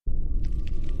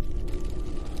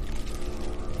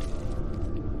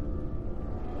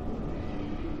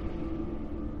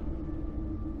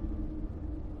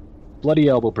Bloody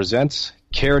Elbow presents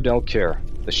Care Don't Care,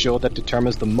 the show that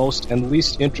determines the most and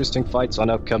least interesting fights on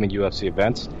upcoming UFC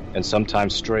events and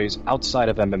sometimes strays outside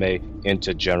of MMA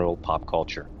into general pop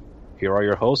culture. Here are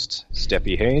your hosts,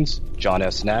 Steffi Haynes, John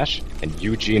S. Nash, and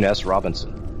Eugene S.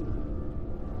 Robinson.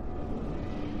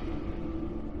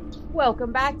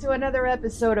 Welcome back to another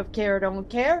episode of Care Don't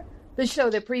Care, the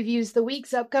show that previews the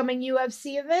week's upcoming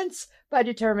UFC events by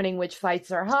determining which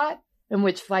fights are hot and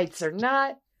which fights are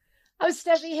not. I'm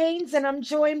Steffi Haynes, and I'm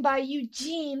joined by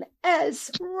Eugene S.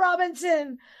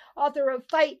 Robinson, author of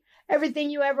Fight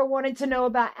Everything You Ever Wanted to Know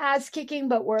About Ass Kicking,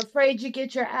 but were afraid you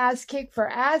get your ass kicked for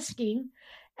asking,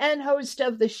 and host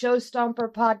of the Show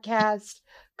Stomper podcast,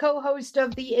 co-host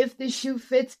of the If the Shoe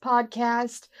Fits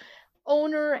podcast,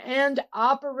 owner and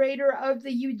operator of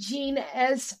the Eugene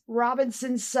S.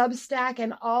 Robinson Substack,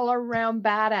 and all-around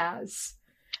badass.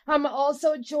 I'm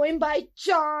also joined by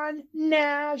John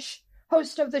Nash,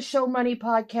 host of the Show Money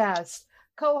podcast,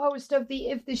 co-host of the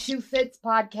If the Shoe Fits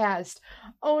podcast,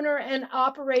 owner and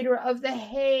operator of the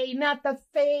Hey, Not the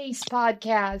Face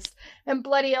podcast, and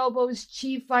Bloody Elbow's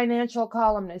chief financial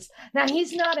columnist. Now,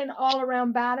 he's not an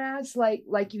all-around badass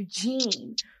like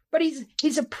Eugene, but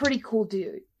he's a pretty cool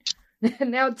dude.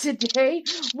 Now, today,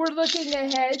 we're looking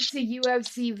ahead to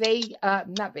UFC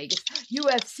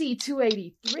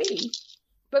 283.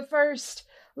 But first,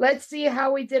 let's see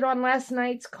how we did on last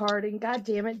night's card. And God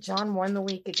damn it, John won the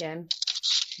week again.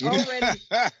 Already.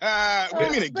 What do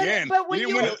you mean again? But he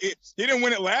didn't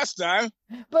win it last time.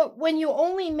 But when you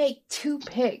only make two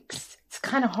picks, it's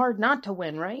kind of hard not to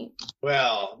win, right?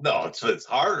 Well, no, it's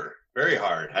harder. Very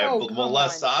hard. I have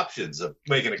less options of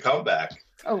making a comeback.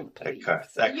 Oh, please.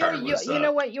 That card was, you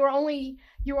know what? You were only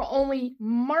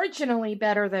marginally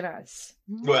better than us.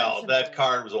 Well, that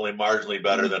card was only marginally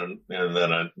better than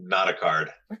a not a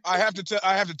card. I have to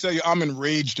tell you, I'm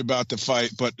enraged about the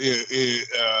fight, but this is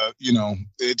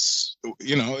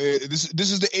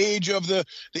the age of the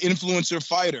influencer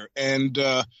fighter, and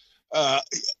I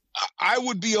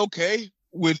would be okay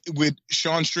with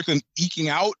Sean Strickland eking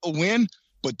out a win.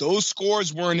 But those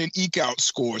scores weren't in eke out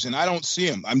scores, and I don't see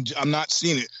them. I'm not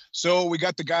seeing it. So we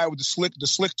got the guy with the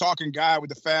slick talking guy with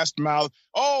the fast mouth.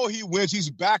 Oh, he wins. He's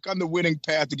back on the winning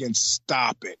path again.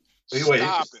 Stop it.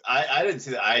 Stop it. I didn't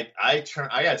see that. I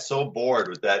got so bored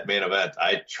with that main event.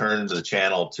 I turned the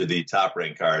channel to the Top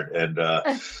Rank card, and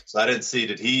so I didn't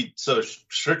see. So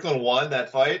Strickland won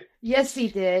that fight? Yes, he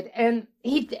did, and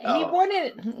he won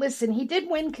it. Listen, he did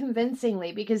win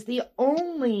convincingly because the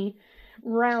only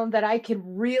round that I could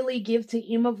really give to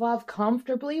Imavov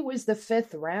comfortably was the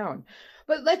fifth round.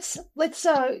 But let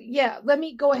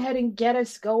me go ahead and get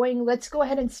us going. Let's go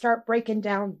ahead and start breaking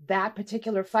down that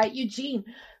particular fight. Eugene,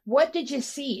 what did you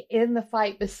see in the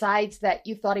fight besides that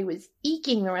you thought he was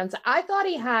eking the rounds? I thought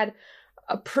he had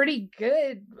a pretty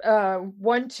good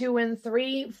 1, 2, and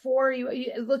 3, 4.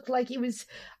 It looked like he was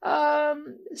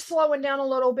slowing down a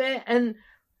little bit, and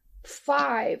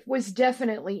 5 was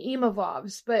definitely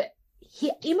Imavov's, but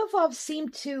Imavov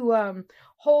seemed to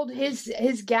hold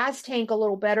his gas tank a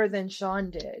little better than Sean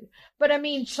did. But, I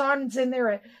mean, Sean's in there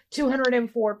at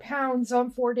 204 pounds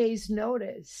on 4 days'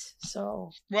 notice.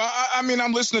 So, well,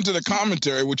 I'm listening to the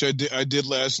commentary, which I did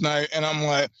last night, and I'm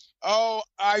like, oh,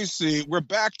 I see. We're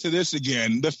back to this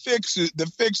again. The fix is,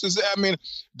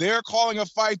 they're calling a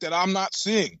fight that I'm not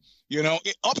seeing,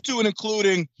 up to and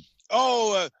including,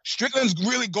 Strickland's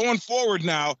really going forward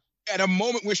now, at a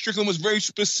moment where Strickland was very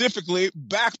specifically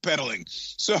backpedaling.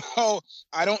 So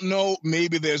I don't know,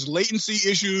 maybe there's latency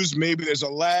issues, maybe there's a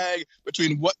lag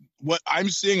between what I'm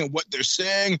seeing and what they're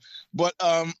saying. But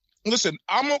listen,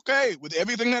 I'm okay with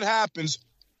everything that happens,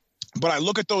 but I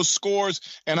look at those scores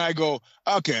and I go,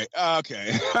 okay, all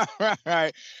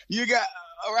right,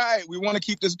 all right, we want to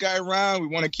keep this guy around, we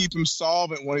want to keep him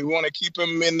solvent, we want to keep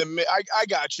him in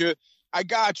the I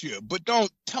got you, but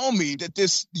don't tell me that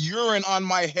this urine on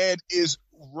my head is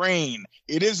rain.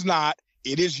 It is not.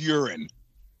 It is urine.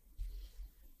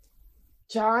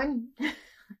 John?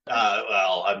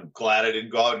 Well, I'm glad I didn't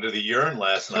go out into the urine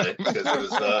last night because it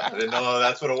was. I didn't know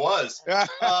that's what it was. Yeah.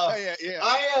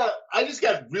 I just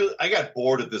got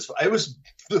bored of this.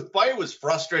 The fight was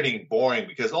frustrating and boring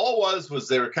because all it was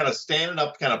they were kind of standing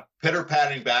up, kind of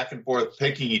pitter-patting back and forth,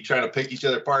 trying to pick each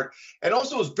other apart, and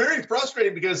also it was very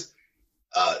frustrating because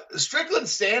Strickland's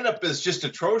stand-up is just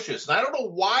atrocious, and I don't know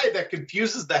why that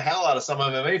confuses the hell out of some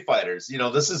MMA fighters. He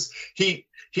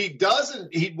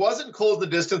wasn't closing the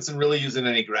distance and really using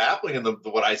any grappling in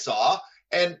what I saw,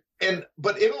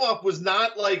 but Imavov was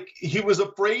not he was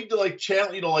afraid to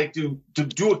challenge, to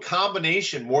do a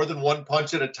combination more than one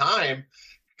punch at a time.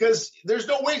 Because there's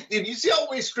no way. If you see how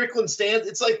way Strickland stands,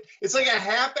 it's like a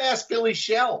half-ass Philly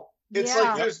shell. It's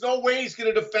like there's no way he's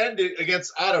going to defend it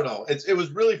against. I don't know. It was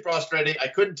really frustrating. I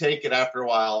couldn't take it after a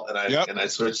while, and I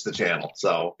switched the channel.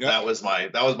 So that was my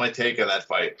take on that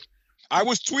fight. I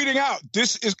was tweeting out,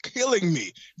 this is killing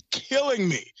me.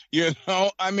 You know,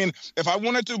 I mean, if I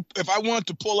wanted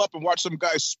to pull up and watch some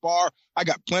guys spar, I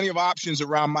got plenty of options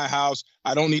around my house.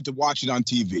 I don't need to watch it on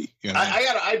TV. You know?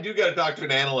 I do got to talk to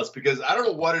an analyst because I don't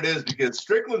know what it is, because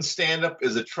Strickland's stand-up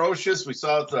is atrocious. We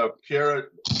saw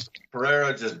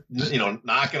Pereira just,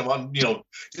 knocking him on,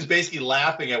 just basically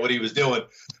laughing at what he was doing.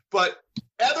 But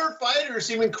other fighters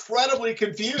seem incredibly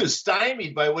confused,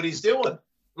 stymied by what he's doing.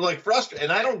 Like frustrated,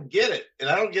 and I don't get it. So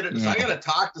I got to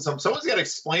talk to someone's got to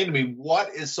explain to me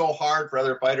what is so hard for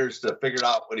other fighters to figure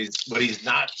out what he's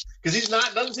not, because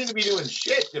doesn't seem to be doing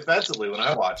shit defensively when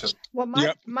I watch him.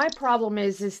 Well, my problem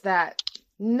is that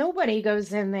nobody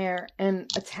goes in there and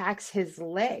attacks his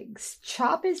legs,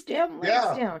 chop his damn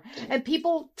legs down. And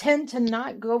people tend to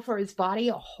not go for his body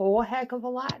a whole heck of a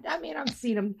lot. I mean, I've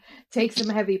seen him take some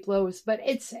heavy blows, but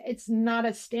it's not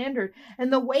a standard.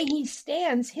 And the way he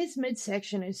stands, his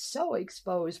midsection is so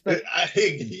exposed. But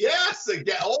yes,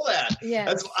 all that. Yeah,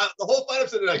 that's the whole fight. I'm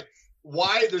sitting like,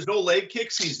 why there's no leg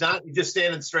kicks? He's just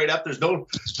standing straight up. There's no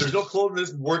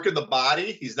closeness working the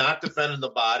body. He's not defending the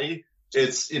body.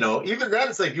 It's, even then,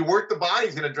 it's like you work the body,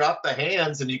 he's going to drop the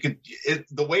hands, and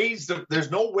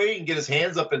there's no way he can get his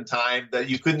hands up in time that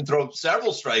you couldn't throw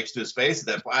several strikes to his face at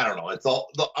that point. I don't know. It's all,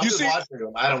 I'm just watching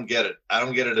him. I don't get it. I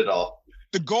don't get it at all.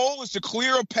 The goal is to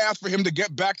clear a path for him to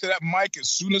get back to that mic as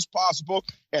soon as possible,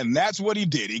 and that's what he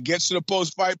did. He gets to the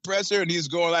post-fight presser, and he's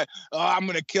going like, oh, I'm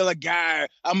going to kill a guy.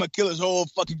 I'm going to kill his whole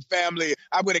fucking family.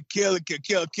 I'm going to kill.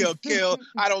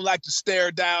 I don't like to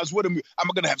stare down. I'm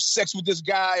going to have sex with this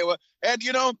guy. And,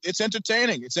 it's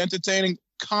entertaining. It's entertaining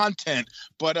content.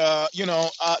 But,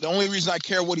 the only reason I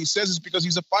care what he says is because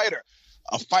he's a fighter.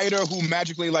 A fighter who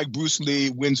magically, like Bruce Lee,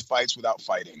 wins fights without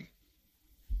fighting.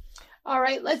 All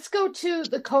right, let's go to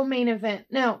the co-main event.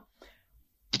 Now,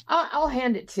 I'll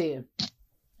hand it to you.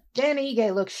 Dan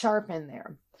Ige looks sharp in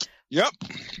there. Yep.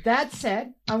 That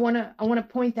said, I want to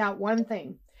point out one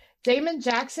thing. Damon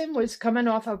Jackson was coming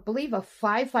off, I believe, a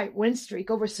 5-fight win streak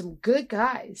over some good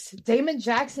guys. Damon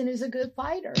Jackson is a good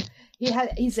fighter.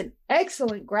 He's an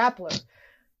excellent grappler.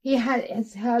 He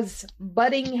has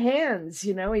budding hands.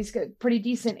 He's got pretty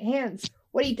decent hands.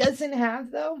 What he doesn't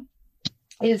have, though,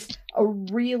 is a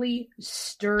really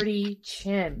sturdy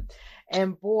chin.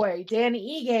 And boy, Dan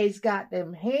Ige's got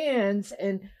them hands,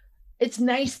 and it's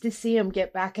nice to see him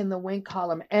get back in the win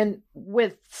column, and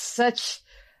with such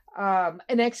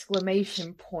an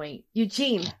exclamation point.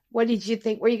 Eugene, what did you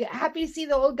think? Were you happy to see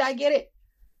the old guy get it?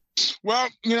 Well,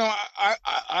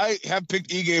 I have picked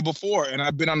Ige before, and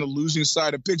I've been on the losing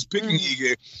side of picking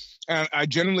Ige. And I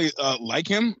generally like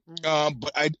him,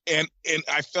 but I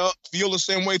feel the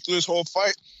same way through this whole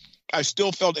fight. I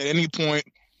still felt at any point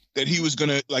that he was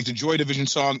gonna, like the Joy Division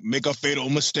song, make a fatal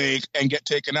mistake and get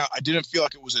taken out. I didn't feel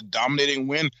like it was a dominating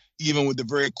win, even with the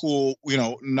very cool,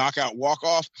 knockout walk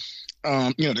off.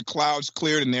 The clouds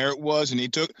cleared and there it was, and he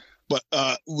took. But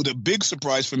the big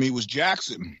surprise for me was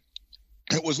Jackson.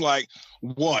 It was like,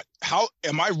 what? How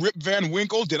am I Rip Van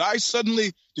Winkle? Did he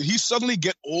suddenly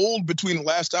get old between the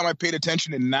last time I paid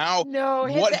attention and now? No,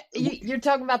 you're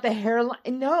talking about the hairline.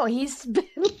 No, he's been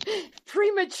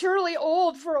prematurely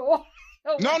old for a while.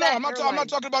 No, I'm not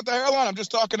talking about the hairline. I'm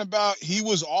just talking about he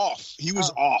was off. He was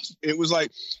off. It was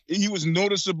like he was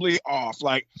noticeably off.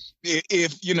 Like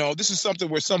if this is something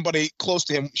where somebody close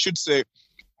to him should say,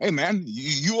 "Hey, man,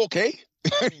 you okay?"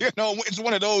 It's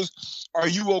one of those "are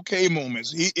you okay"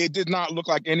 moments. It did not look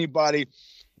like anybody,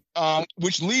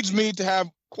 which leads me to have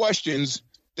questions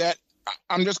that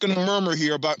I'm just going to murmur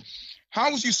here about.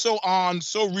 How was he so on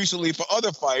so recently for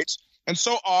other fights and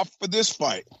so off for this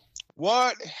fight?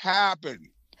 What happened?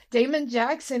 Damon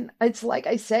Jackson, it's like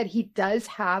I said, he does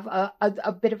have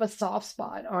a bit of a soft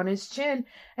spot on his chin.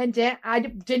 And I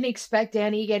didn't expect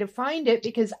Dan Ige to find it,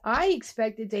 because I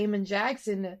expected Damon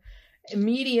Jackson to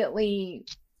immediately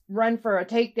run for a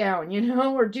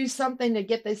takedown, or do something to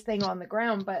get this thing on the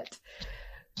ground. But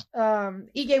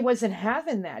Ige wasn't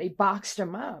having that. He boxed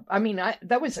him up. I mean,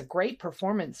 that was a great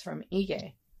performance from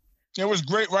Ige. It was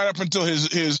great right up until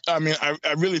his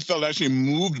I really felt actually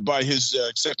moved by his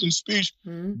acceptance speech,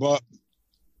 but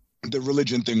the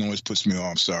religion thing always puts me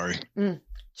off. Sorry.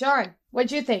 John,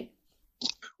 what'd you think?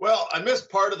 Well, I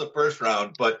missed part of the first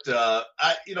round, but the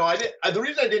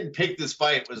reason I didn't pick this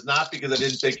fight was not because I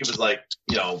didn't think it was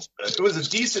it was a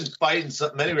decent fight in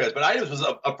many ways, but I just was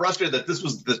frustrated that this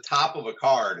was the top of a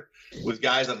card with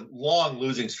guys on long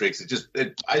losing streaks.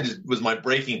 It was my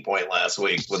breaking point last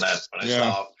week when I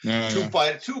saw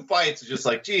two fights. Just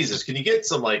like, Jesus, can you get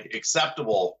some like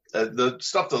acceptable the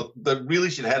stuff that really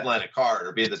should headline a card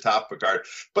or be at the top of a card?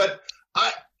 But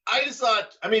I just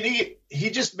thought, he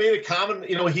just made a comment,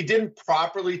 he didn't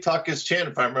properly tuck his chin,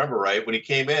 if I remember right, when he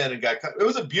came in and got cut. It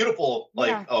was a beautiful,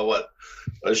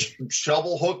 a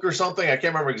shovel hook or something. I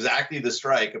can't remember exactly the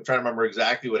strike. I'm trying to remember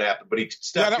exactly what happened, but he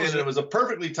stepped in and it was a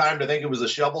perfectly timed, I think it was a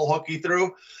shovel hook he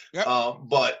threw. Yep.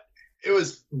 But at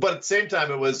the same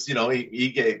time, it was, a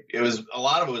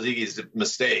lot of it was Iggy's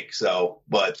mistake. So,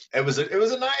 but it was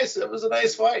a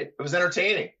nice fight. It was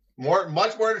entertaining.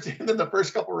 Much more entertaining than the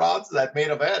first couple rounds of that main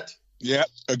event. Yeah,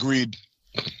 agreed.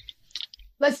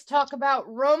 Let's talk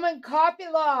about Roman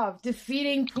Kopylov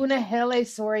defeating Punahele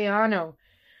Soriano.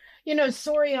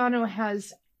 Soriano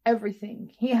has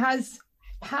everything. He has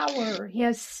power. He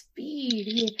has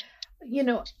speed.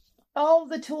 All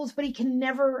the tools, but he can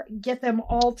never get them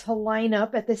all to line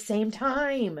up at the same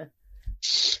time.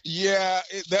 Yeah,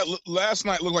 that last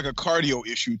night looked like a cardio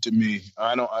issue to me.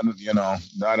 I don't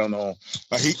know.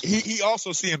 He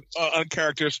also seemed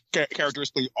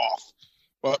uncharacteristically off.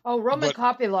 Roman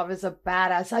Kopylov is a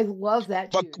badass. I love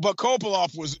that dude. But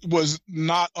Kopylov was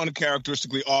not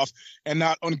uncharacteristically off and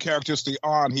not uncharacteristically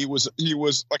on. He was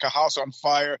like a house on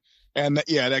fire. And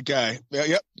that guy.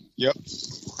 Yep.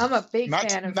 I'm a big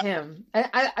fan of him.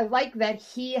 I like that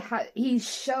he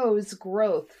shows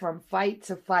growth from fight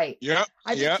to fight.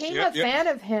 I became a fan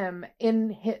of him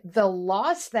in the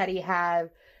loss that he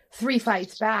had 2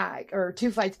 fights back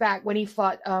when he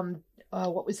fought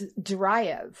what was it,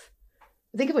 Duraev.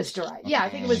 I think it was Duraev. Yeah, I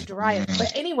think it was Duraev.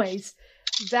 But anyways,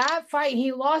 that fight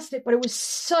he lost it, but it was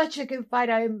such a good fight.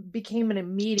 I became an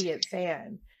immediate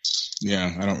fan.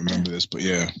 Yeah, I don't remember this, but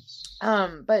yeah.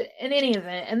 But in any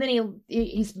event, and then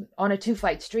he's on a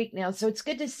 2-fight streak now, so it's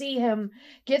good to see him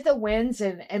get the wins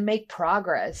and make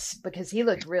progress because he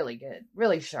looked really good,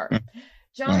 really sharp.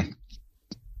 John?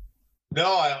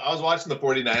 No, I was watching the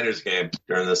 49ers game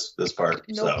during this part.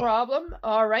 No problem.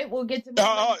 All right, we'll get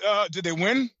to did they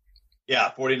win? Yeah,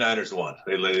 49ers won.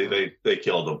 They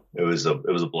killed them. It was a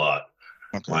blot.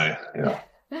 Okay.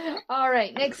 All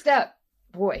right, next up,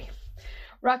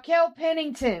 Raquel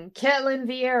Pennington, Ketlin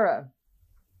Vieira.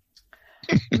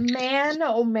 Man,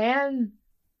 oh man,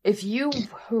 if you...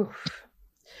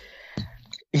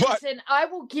 Listen, I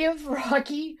will give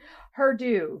Rocky her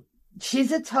due.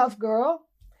 She's a tough girl.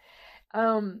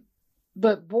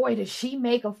 But boy, does she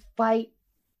make a fight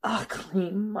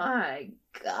ugly. My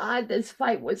God, this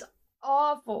fight was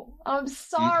awful. I'm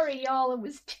sorry, y'all. It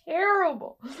was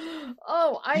terrible.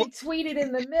 I tweeted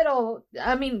in the middle.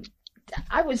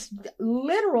 I was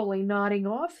literally nodding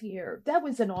off here. That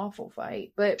was an awful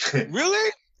fight, but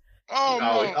really?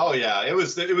 Oh yeah. It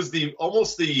was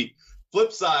almost the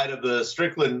flip side of the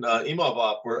Strickland Imov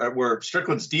op where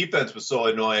Strickland's defense was so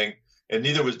annoying and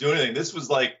neither was doing anything. This was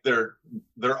like their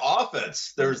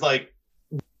offense. There's like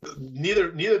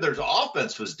neither their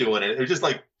offense was doing it. It was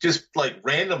just like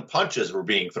random punches were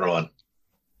being thrown.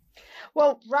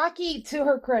 Well, Rocky, to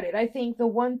her credit, I think the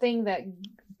one thing that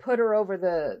put her over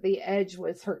the edge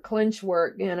was her clinch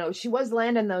work. She was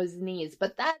landing those knees,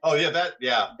 but that. Oh yeah,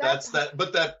 that's that.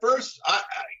 But that first,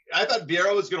 I thought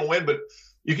Vieira was going to win, but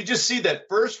you could just see that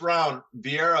first round,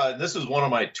 Vieira, and this was one of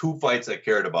my 2 fights I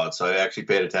cared about, so I actually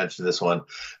paid attention to this one.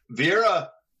 Vieira,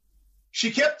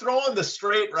 she kept throwing the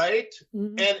straight right,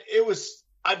 and it was.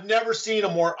 I've never seen a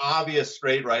more obvious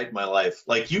straight right in my life.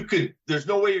 Like there's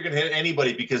no way you're going to hit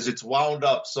anybody because it's wound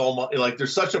up so much. Like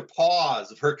there's such a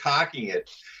pause of her cocking it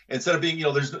instead of being,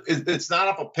 it's not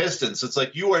up a piston. So it's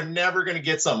like, you are never going to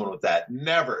get someone with that.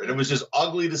 Never. And it was just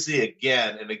ugly to see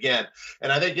again and again.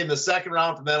 And I think in the second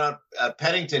round from then on,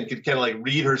 Pennington could kind of like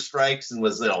read her strikes and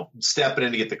was, stepping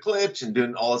in to get the clinch and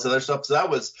doing all this other stuff. So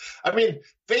that was,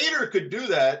 Vader could do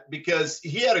that because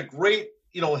he had a great,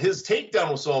 his takedown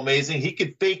was so amazing. He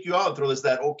could fake you out and throw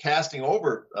that casting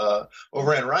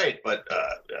overhand right. But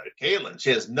Ketlin,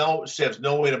 she has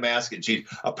no way to mask it. She's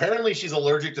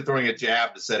allergic to throwing a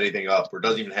jab to set anything up, or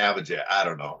doesn't even have a jab. I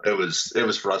don't know. It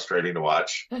was frustrating to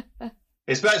watch,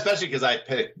 especially because I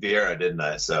picked Vieira, didn't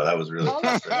I? So that was really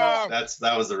frustrating.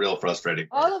 That was the real frustrating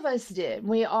part. All of us did.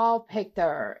 We all picked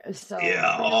her. So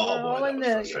yeah, we're all in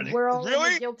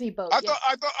the guilty boat. I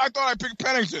thought I picked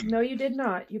Pennington. No, you did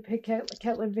not. You picked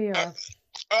Ketlin Vieira.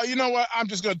 You know what? I'm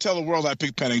just going to tell the world I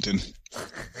picked Pennington.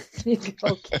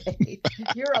 Okay,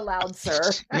 you're allowed, sir.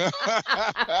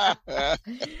 All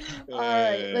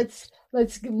right,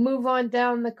 let's move on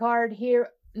down the card here.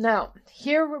 Now,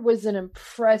 here was an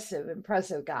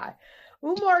impressive guy.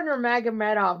 Umar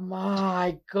Nurmagomedov,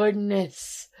 my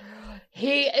goodness.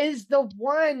 He is the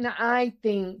one, I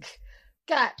think,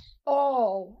 got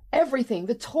everything,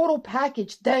 the total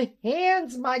package, the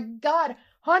hands, my God.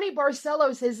 Honey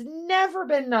Barcelos has never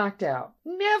been knocked out.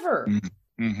 Never.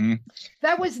 Mm-hmm.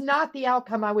 That was not the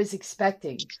outcome I was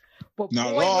expecting. But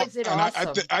not boy, at all. was it and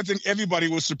awesome. I think everybody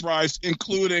was surprised,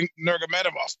 including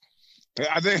Nurmagomedov.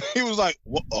 I think he was like,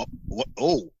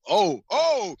 oh.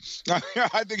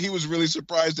 I think he was really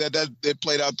surprised that it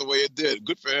played out the way it did.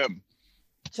 Good for him.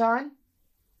 John?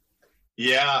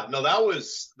 Yeah, no, that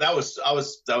was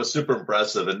super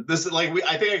impressive. And this is like,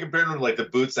 I think I compared him to like the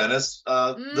Boots Ennis.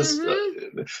 And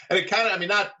it kind of, I mean,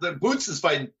 not the Boots is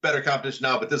fighting better competition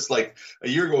now, but this like a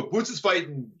year ago, Boots is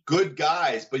fighting good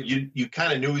guys, but you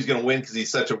kind of knew he was going to win because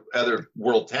he's such a other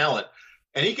world talent.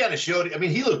 And he kind of showed, I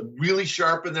mean, he looked really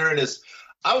sharp in there, and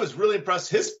I was really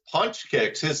impressed. His punch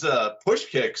kicks, his push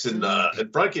kicks and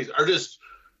front kicks are just,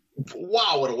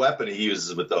 wow, what a weapon he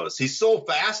uses with those. He's so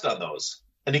fast on those.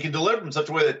 And he can deliver them in such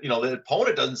a way that, the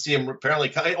opponent doesn't see him,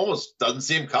 apparently almost doesn't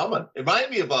see him coming. It reminded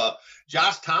me of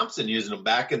Josh Thompson using him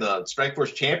back in the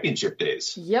Strikeforce Championship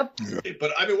days. Yep.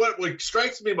 But, I mean, what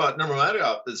strikes me about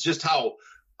Nurmagomedov is just how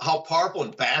powerful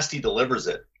and fast he delivers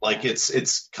it. Like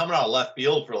it's coming out of left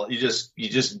field you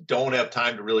just don't have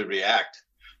time to really react.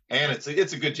 And it's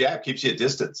a good jab, keeps you at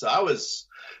distance. So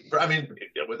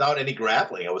without any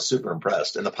grappling, I was super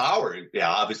impressed. And the power,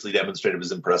 obviously demonstrated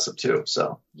was impressive too.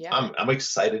 So yeah. I'm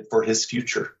excited for his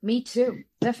future. Me too,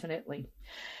 definitely.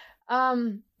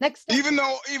 Next up. Even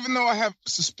though I have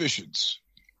suspicions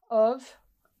of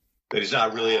that he's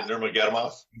not really a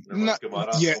Nurmagomedov.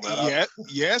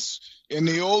 Yes. In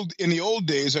the old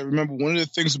days, I remember one of the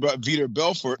things about Vitor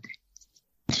Belfort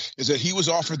is that he was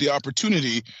offered the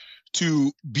opportunity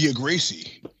to be a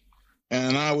Gracie.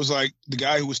 And I was like, the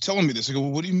guy who was telling me this, I go,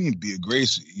 well, what do you mean be a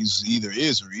Gracie? He's either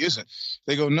is or he isn't.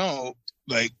 They go, no,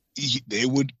 like they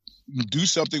would do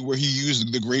something where he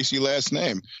used the Gracie last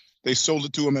name. They sold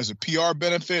it to him as a PR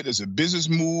benefit, as a business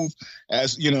move,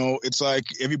 as, it's like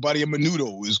everybody in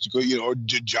Menudo is, or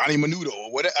Johnny Menudo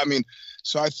or whatever. I mean,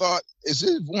 so I thought, is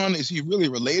he really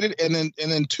related? And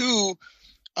then two,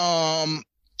 John,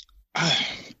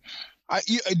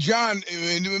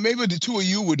 maybe the two of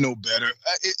you would know better.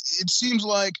 It seems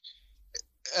like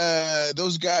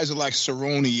those guys are like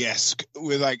Cerrone-esque,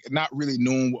 with like not really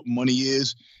knowing what money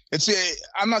is.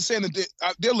 I'm not saying that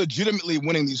they're legitimately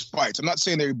winning these fights. I'm not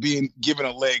saying they're being given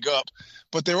a leg up,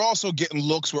 but they're also getting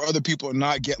looks where other people are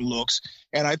not getting looks.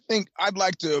 And I think I'd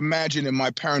like to imagine in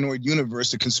my paranoid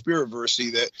universe, the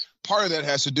conspiracy, that part of that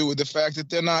has to do with the fact that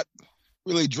they're not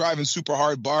really driving super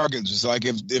hard bargains. It's like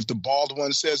if the bald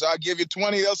one says, I'll give you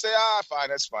 20, they'll say, fine,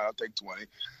 that's fine, I'll take 20.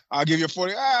 I'll give you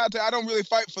 40. I don't really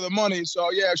fight for the money,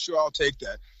 so yeah, sure, I'll take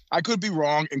that. I could be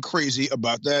wrong and crazy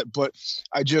about that, but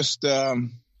I just...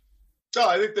 No,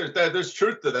 I think there's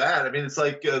truth to that. I mean, it's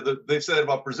like they've said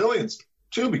about Brazilians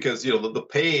too, because the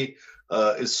pay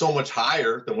is so much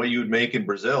higher than what you would make in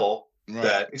Brazil. Right.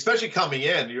 That, especially coming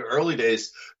in your early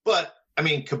days. But I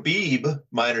mean, Khabib,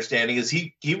 my understanding is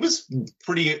he was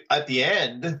pretty at the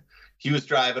end. He was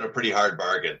driving a pretty hard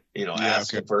bargain,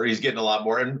 asking for. He's getting a lot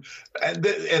more, and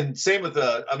same with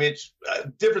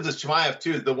difference is Chimaev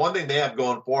too. The one thing they have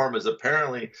going for him is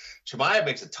apparently Chimaev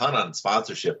makes a ton on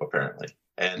sponsorship apparently.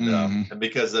 And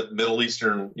because of Middle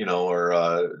Eastern,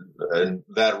 or in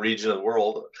that region of the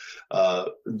world,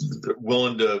 they're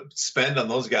willing to spend on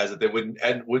those guys that they wouldn't,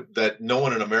 that no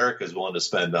one in America is willing to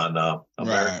spend on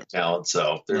American talent.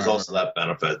 So there's also that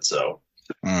benefit. So,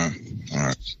 all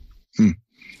right.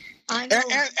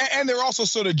 And they're also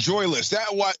sort of joyless.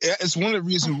 It's one of the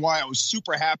reasons why I was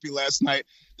super happy last night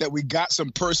that we got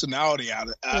some personality out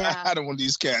of one of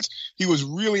these cats. He was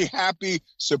really happy,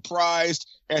 surprised,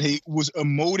 and he was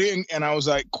emoting, and I was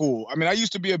like, cool. I mean, I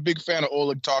used to be a big fan of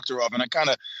Oleg Toktarov, and I kind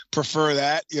of prefer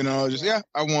that,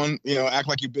 I won, act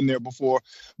like you've been there before.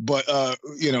 But,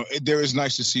 there is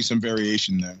nice to see some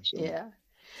variation there. So. Yeah.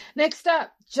 Next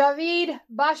up, Javid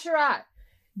Basharat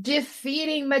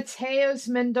defeating Mateus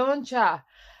Mendonça.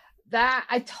 That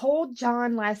I told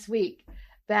John last week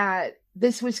that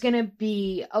this was going to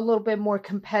be a little bit more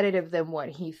competitive than what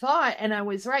he thought, and I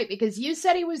was right, because you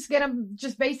said he was going to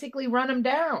just basically run him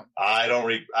down. I don't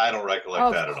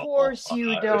recollect that at all. Of course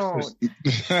you don't.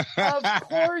 Of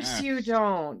course you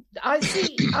don't. I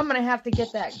see. I'm going to have to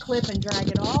get that clip and drag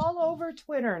it all over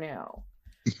Twitter now.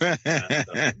 But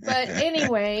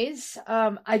anyways,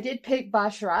 I did pick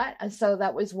Basharat, so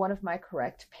that was one of my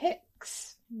correct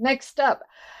picks. Next up,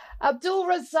 Abdul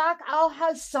Razak Al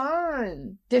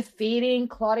Hassan defeating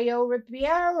Claudio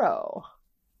Ribeiro.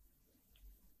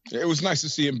 It was nice to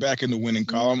see him back in the winning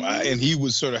column, and he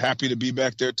was sort of happy to be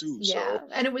back there too. Yeah, so.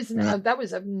 And it was that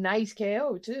was a nice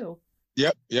KO too.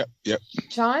 Yep.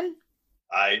 Sean?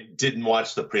 I didn't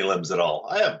watch the prelims at all.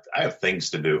 I have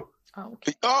things to do. Oh,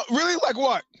 okay. Really? Like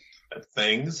what?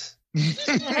 Things.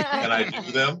 Can I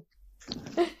do them?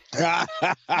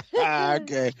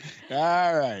 Okay.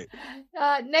 All right.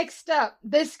 Next up,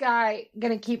 this guy,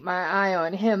 gonna keep my eye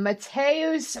on him.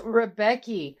 Mateusz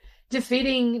Rebecki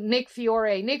defeating Nick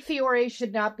Fiore. Nick Fiore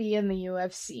should not be in the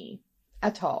UFC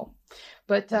at all.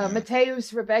 But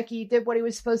Mateusz Rebecki did what he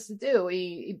was supposed to do.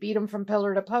 He beat him from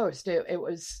pillar to post. It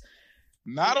was...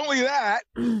 Not only that,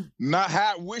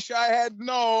 wish I had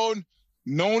known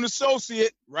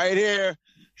associate right here.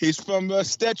 He's from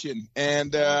Stettin,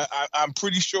 and I'm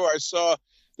pretty sure I saw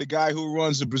the guy who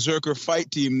runs the Berserker fight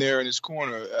team there in his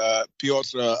corner,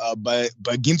 Piotr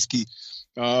Baginski,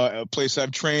 a place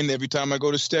I've trained every time I go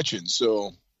to Stettin.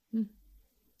 So,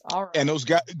 all right. And those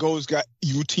guys got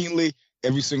routinely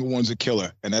every single one's a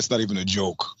killer, and that's not even a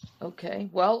joke. Okay,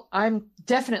 well, I'm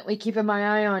definitely keeping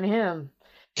my eye on him.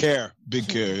 Big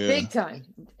care, yeah. Big time,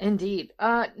 indeed.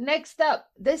 Next up,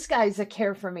 this guy's a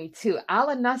care for me too.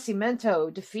 Alan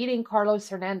Nascimento defeating Carlos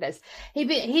Hernandez.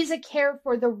 He's a care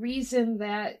for the reason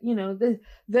that,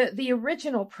 the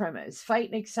original premise, fight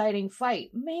an exciting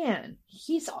fight. Man,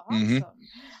 he's awesome. Mm-hmm.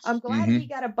 I'm glad he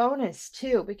got a bonus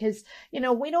too, because,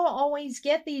 we don't always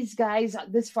get these guys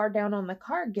this far down on the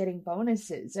card getting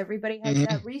bonuses. Everybody has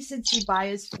that recency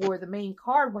bias for the main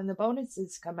card when the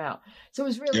bonuses come out. So it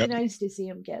was really nice to see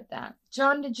him get that.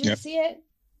 John, did you see it?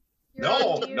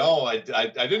 No, I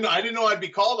didn't. I didn't know I'd be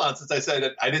called on since I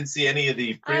said I didn't see any of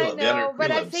the prelims. I know,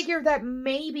 but I figured that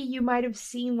maybe you might have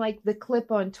seen like the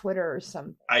clip on Twitter or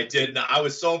something. I did not. I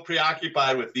was so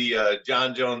preoccupied with the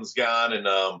John Jones Gone and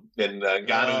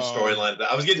Ngannou storyline that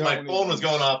I was getting my phone was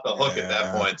going off the hook at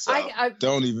that point. So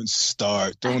don't even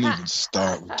start. Don't even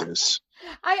start with this.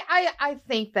 I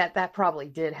think that probably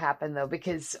did happen though,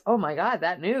 because oh my God,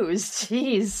 that news,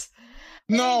 jeez.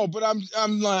 No, but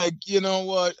I'm like, you know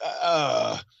what?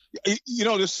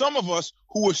 There's some of us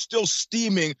who are still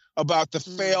steaming about the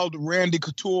failed Randy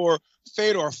Couture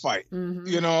Fedor fight.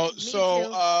 This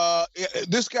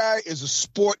guy is a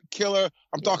sport killer.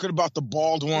 I'm talking about the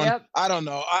bald one. Yep. I don't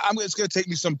know. It's going to take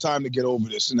me some time to get over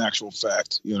this in actual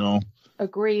fact,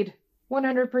 Agreed.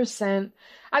 100%.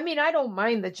 I mean, I don't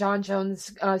mind the John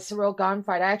Jones Cyril Gane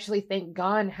fight. I actually think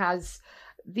Gane has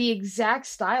the exact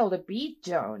style to beat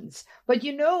Jones. But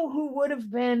you know who would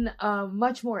have been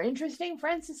much more interesting?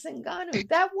 Francis Ngannou.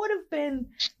 That would have been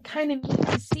kind of neat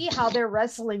to see how their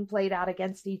wrestling played out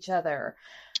against each other.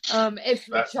 If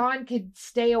John could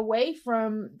stay away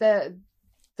from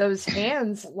those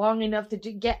hands long enough to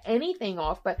get anything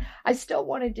off, but I still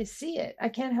wanted to see it. I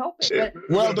can't help it. It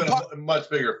would have been a much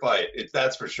bigger fight.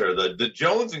 That's for sure. The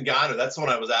Jones and Ngannou, that's when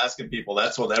I was asking people.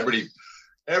 That's when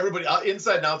everybody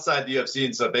inside and outside the UFC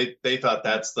and stuff, they thought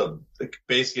that's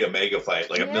basically a mega fight,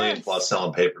 like $1 million plus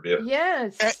selling pay-per-view.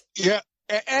 Yes.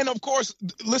 And of course,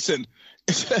 listen,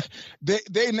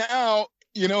 they now,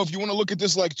 if you want to look at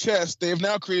this like chess, they have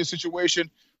now created a situation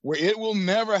where it will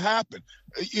never happen.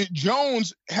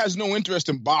 Jones has no interest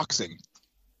in boxing.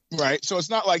 Right. So it's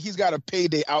not like he's got a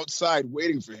payday outside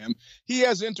waiting for him. He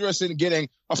has interest in getting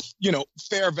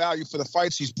fair value for the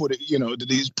fights he's that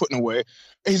he's putting away.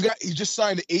 He just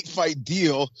signed an 8-fight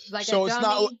deal. Like so it's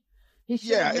not. He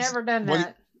should have never done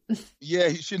that.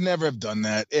 He should never have done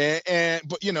that.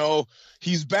 But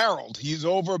he's barreled. He's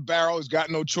over a barrel. He's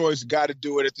got no choice. Got to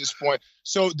do it at this point.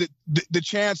 So the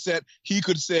chance that he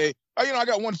could say, I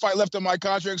got one fight left on my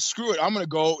contract. Screw it. I'm going to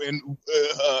go and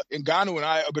Ngannou and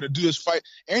I are going to do this fight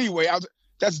anyway.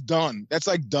 That's done. That's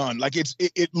like done. Like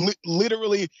it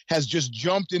literally has just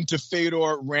jumped into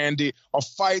Fedor Randy, a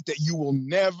fight that you will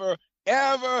never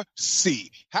ever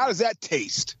see. How does that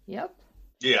taste? Yep.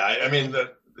 Yeah, I mean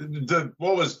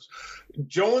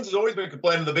Jones has always been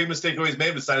complaining the big mistake he's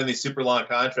made was signing these super long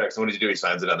contracts. And what does he do? He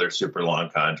signs another super long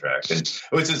contract. And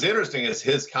what's as interesting is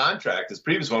his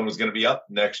previous one was going to be up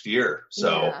next year.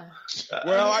 So,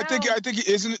 I think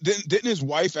didn't his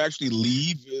wife actually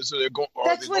leave? So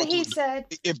that's what he said.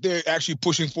 If they're actually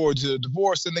pushing forward to the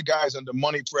divorce, then the guy's under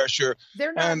money pressure.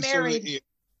 They're not married.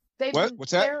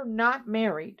 What's that? They're not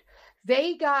married.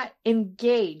 They got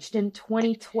engaged in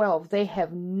 2012. They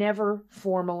have never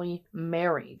formally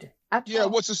married. Yeah,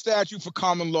 what's the statute for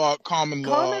common law? Common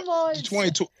law is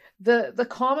 22. The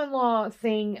common law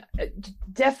thing.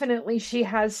 Definitely, she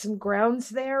has some grounds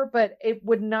there, but it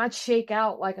would not shake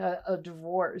out like a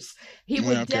divorce. He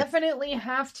would definitely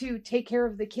have to take care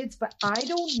of the kids, but I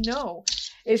don't know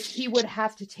if he would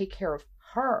have to take care of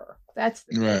her. That's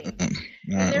the thing.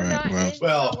 And they're not in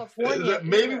California.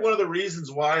 Maybe one of the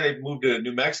reasons why they moved to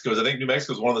New Mexico is I think New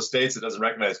Mexico is one of the states that doesn't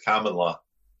recognize common law.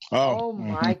 Oh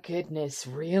my goodness,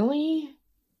 really?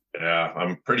 Yeah,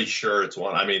 I'm pretty sure it's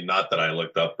one. I mean, not that I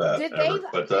looked up that. Did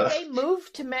they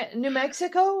move to New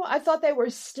Mexico? I thought they were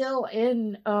still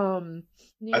in.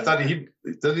 New I thought York.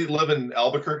 Did he live in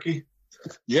Albuquerque?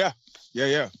 Yeah.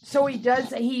 So he does.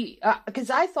 Because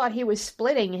I thought he was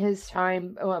splitting his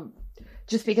time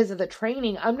just because of the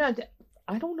training. I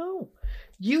don't know.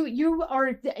 You are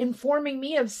informing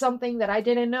me of something that I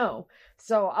didn't know.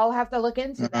 So I'll have to look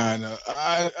into that. I know.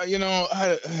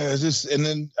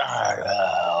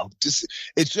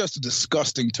 It's just a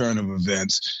disgusting turn of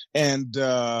events. And,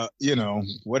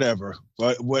 whatever.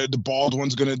 But what the bald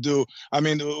one's going to do, I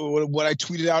mean, what I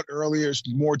tweeted out earlier is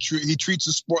more true. He treats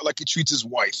the sport like he treats his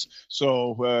wife.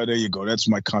 So there you go. That's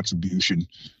my contribution.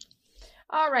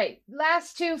 All right,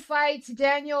 last two fights.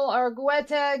 Daniel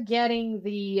Argueta getting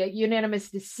the unanimous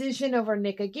decision over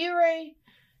Nick Aguirre.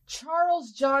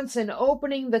 Charles Johnson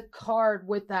opening the card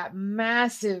with that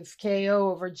massive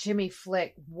KO over Jimmy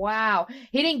Flick. Wow.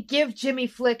 He didn't give Jimmy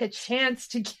Flick a chance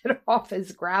to get off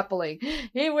his grappling.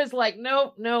 He was like,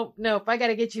 nope. I got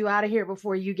to get you out of here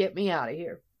before you get me out of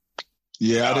here.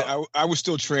 Yeah, I was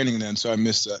still training then, so I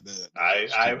missed that.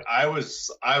 I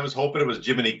was hoping it was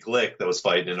Jiminy Glick that was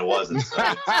fighting, and it wasn't.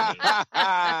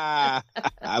 I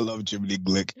love Jiminy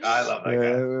Glick. I love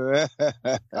that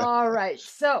guy. All right,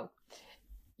 so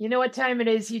you know what time it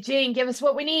is, Eugene. Give us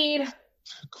what we need.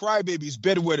 Crybabies,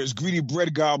 bedwetters, greedy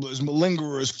bread gobblers,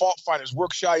 malingerers, fault finders,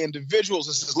 work-shy individuals.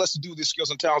 This has less to do with your skills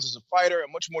and talents as a fighter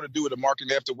and much more to do with the marketing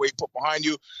they have to wait put behind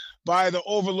you by the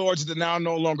overlords of the now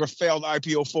no longer failed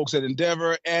IPO folks at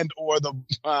Endeavor and or the,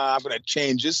 I'm going to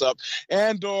change this up,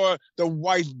 and or the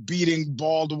wife-beating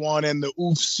bald one and the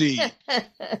UFC.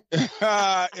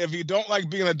 If you don't like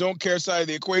being on the don't care side of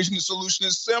the equation, the solution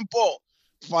is simple.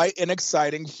 Fight an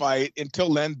exciting fight.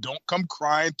 Until then, don't come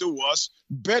crying to us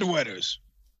bedwetters.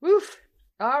 Oof.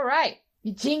 All right.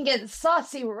 Eugene getting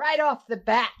saucy right off the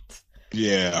bat.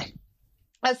 Yeah.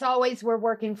 As always, we're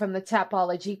working from the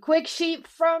Tapology quick sheet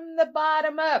from the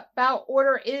bottom up. Bout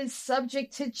order is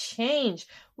subject to change.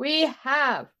 We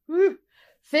have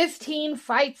 15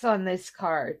 fights on this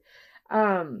card.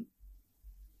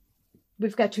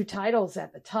 We've got 2 titles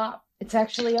at the top. It's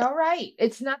actually all right.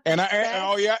 It's not. And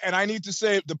I need to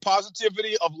say the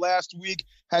positivity of last week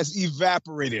has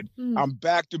evaporated. I'm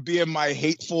back to being my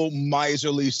hateful,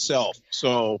 miserly self.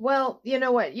 So, well, you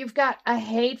know what? You've got a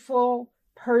hateful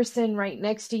person right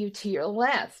next to you to your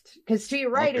left, because to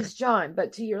your right is John,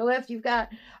 but to your left you've got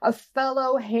a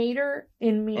fellow hater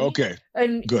in me. Okay,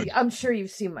 and good. I'm sure you've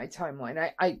seen my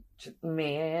timeline. I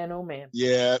man, oh man.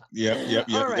 Yeah.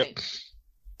 All right. Yep.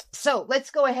 So let's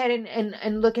go ahead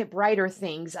and look at brighter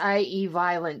things, i.e.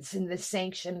 violence in the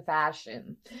sanctioned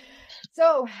fashion.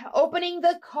 So opening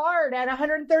the card at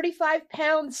 135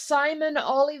 pounds, Simon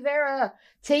Oliveira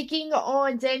taking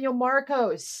on Daniel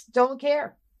Marcos. Don't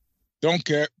care.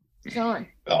 John.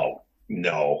 Oh,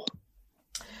 no.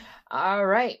 All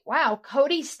right. Wow.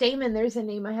 Cody Stamen. There's a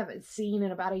name I haven't seen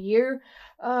in about a year.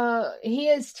 He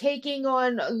is taking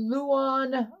on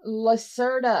Luan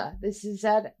Lacerda. This is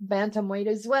at bantamweight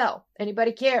as well.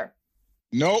 Anybody care?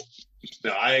 Nope.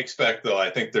 No, I expect, though,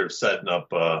 I think they're setting up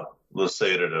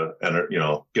Lacerda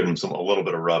to, give him a little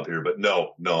bit of rub here, but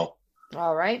no.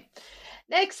 All right.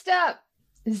 Next up,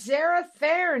 Zara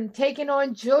Farn taking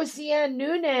on Josiane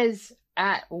Nunes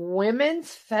at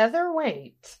women's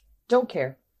featherweight. Don't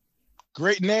care.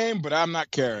 Great name, but I'm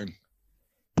not caring.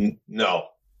 No.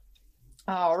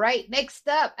 All right. Next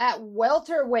up at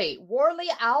welterweight, Warley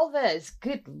Alves.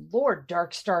 Good Lord,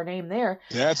 dark star name there.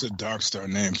 That's a dark star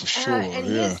name for sure. And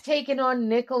he is taking on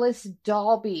Nicholas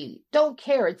Dalby. Don't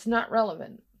care. It's not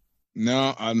relevant.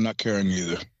 No, I'm not caring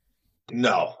either.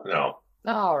 No.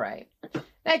 All right.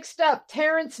 Next up,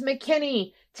 Terrence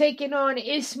McKinney taking on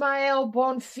Ismael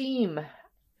Bonfim.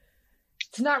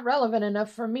 It's not relevant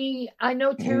enough for me. I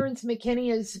know Terrence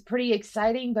McKinney is pretty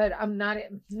exciting, but I'm not.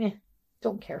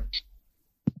 Don't care.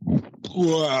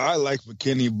 Well, I like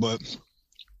McKinney, but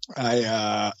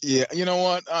you know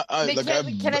what?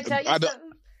 Can I tell you something?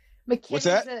 What's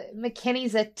that?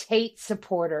 McKinney's a Tate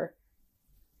supporter.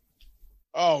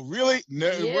 Oh, really? No,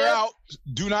 yep. We're out.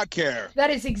 Do not care. That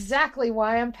is exactly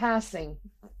why I'm passing.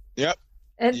 Yep.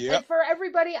 And for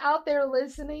everybody out there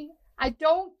listening, I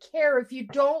don't care if you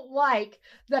don't like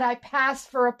that I passed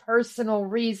for a personal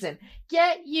reason.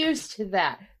 Get used to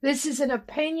that. This is an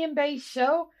opinion-based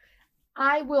show.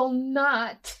 I will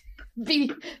not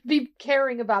be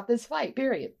caring about this fight,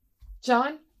 period.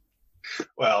 John?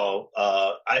 Well,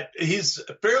 he's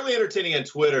fairly entertaining on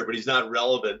Twitter, but he's not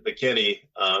relevant. McKinney,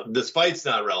 this fight's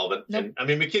not relevant. Nope. And, I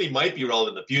mean, McKinney might be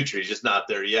relevant in the future. He's just not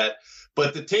there yet.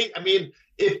 But the Tate, I mean,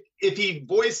 if he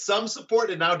voiced some support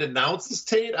and now denounces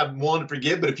Tate, I'm willing to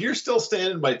forgive. But if you're still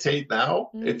standing by Tate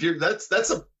now,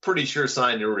 that's a pretty sure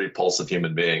sign you're a repulsive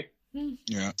human being.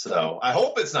 Yeah. So I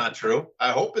hope it's not true.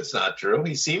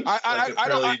 He seems like a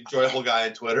fairly enjoyable guy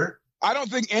on Twitter. I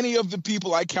don't think any of the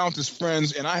people I count as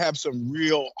friends, and I have some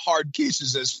real hard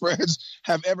cases as friends,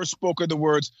 have ever spoken the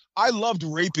words, "I loved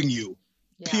raping you,"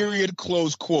 period,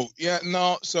 close quote.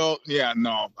 No,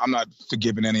 I'm not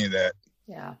forgiving any of that.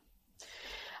 Yeah.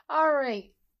 All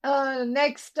right.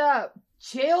 Next up,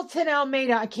 Jailton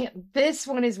Almeida. This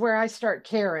one is where I start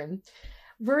caring.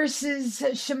 Versus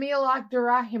Shamil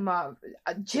Abdurrahimov.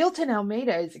 Jailton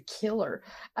Almeida is a killer.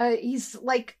 He's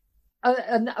like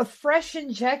a fresh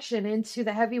injection into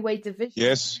the heavyweight division.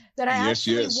 Yes. That I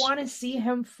actually want to see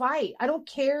him fight. I don't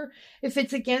care if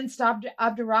it's against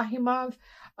Abdurrahimov.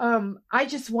 I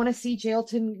just want to see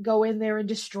Jailton go in there and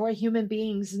destroy human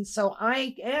beings. And so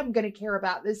I am going to care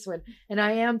about this one. And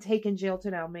I am taking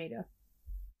Jailton Almeida.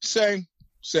 Same.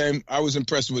 I was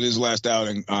impressed with his last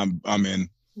outing. I'm in.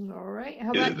 All right.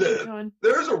 How about you, John?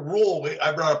 There's a rule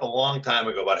I brought up a long time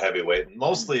ago about heavyweight.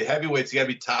 Mostly heavyweights, you got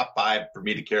to be top 5 for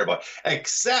me to care about,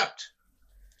 except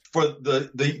for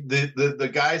the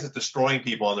guys that's destroying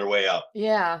people on their way up.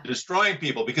 Yeah. Destroying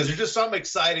people, because there's just something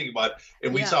exciting about it.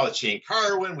 And we saw it with Shane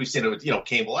Carwin. We've seen it with,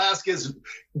 Cain Velasquez.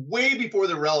 Way before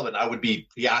they're relevant, I would be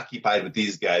preoccupied with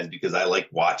these guys because I like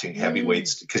watching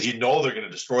heavyweights because they're going to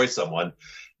destroy someone.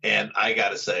 And I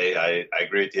gotta say, I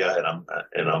agree with you,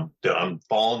 and I'm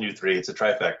following you 3. It's a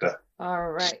trifecta. All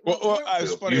right. Well,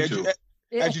 it's funny.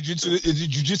 At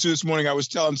jiu-jitsu this morning, I was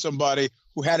telling somebody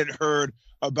who hadn't heard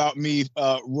about me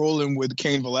rolling with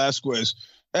Cain Velasquez,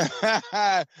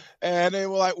 and they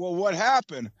were like, "Well, what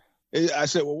happened?" I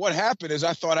said, "Well, what happened is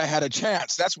I thought I had a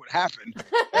chance. That's what happened."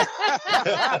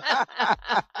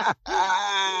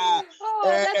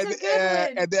 That's a good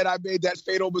one. And then I made that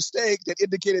fatal mistake that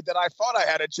indicated that I thought I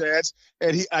had a chance,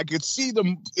 and I could see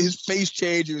his face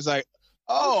change. He was like,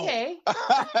 "Oh," okay.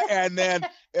 and then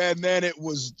it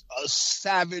was a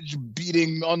savage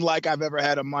beating, unlike I've ever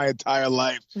had in my entire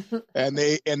life. And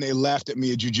they laughed at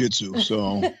me at jiu-jitsu.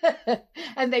 So,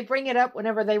 and they bring it up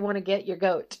whenever they want to get your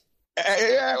goat.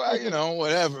 Yeah, well,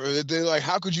 whatever. They're like,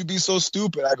 "How could you be so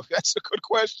stupid?" I go, "That's a good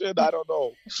question. I don't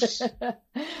know."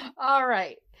 All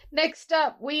right. Next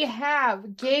up, we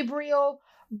have Gabriel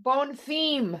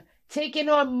Bonfim taking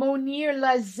on Monir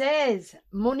Lazez.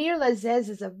 Monir Lazez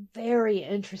is a very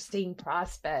interesting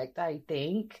prospect, I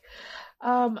think.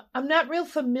 I'm not real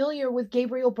familiar with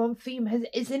Gabriel Bonfim.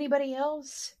 Is anybody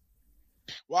else?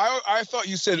 Well, I thought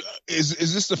you said, is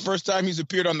this the first time he's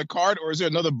appeared on the card, or is there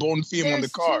another Bonfim on the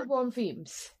card? There's 2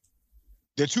 Bonfims.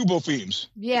 There are 2 Bonfims.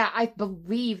 Yeah, I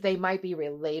believe they might be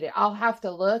related. I'll have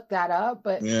to look that up,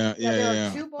 but there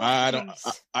are 2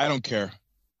 Bonfims. I don't care.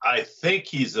 I think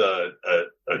he's a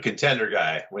contender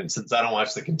guy. Since I don't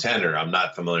watch the contender, I'm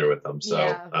not familiar with them. So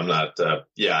I'm not.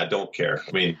 I don't care.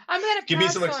 I mean, give me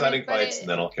some exciting fights, and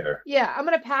then I'll care. Yeah, I'm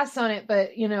gonna pass on it,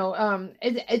 but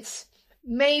it's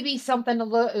maybe something to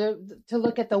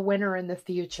look at the winner in the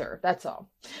future. That's all.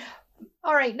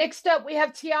 All right, next up we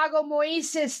have Thiago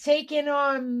Moises taking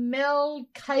on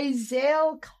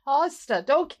Melquizael Costa.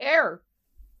 Don't care.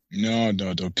 No,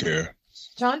 don't care.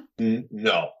 John?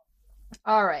 No.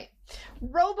 All right.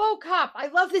 RoboCop. I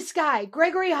love this guy.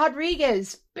 Gregory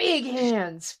Rodriguez. Big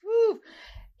hands. Woo.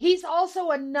 He's also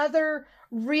another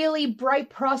really bright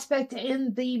prospect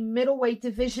in the middleweight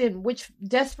division, which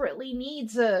desperately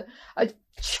needs a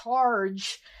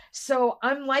charge. So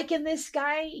I'm liking this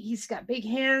guy. He's got big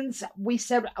hands. I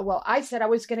said I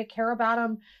was going to care about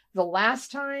him the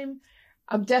last time.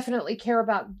 I'm definitely care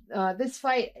about this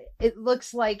fight. It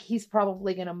looks like he's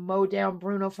probably going to mow down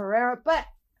Bruno Ferreira, but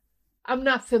I'm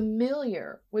not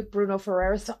familiar with Bruno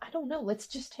Ferreira, so I don't know. Let's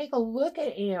just take a look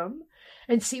at him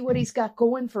and see what he's got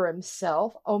going for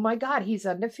himself. Oh my God, he's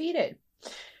undefeated.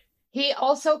 He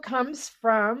also comes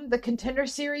from the Contender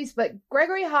Series, but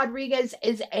Gregory Rodriguez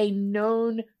is a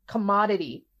known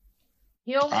commodity.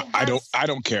 I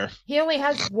don't care. He only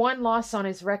has 1 loss on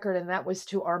his record, and that was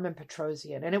to Armin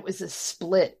Petrosian, and it was a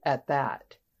split at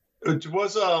that. It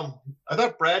was I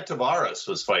thought Brad Tavares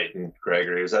was fighting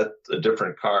Gregory. Was that a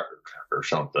different card or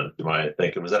something? Am I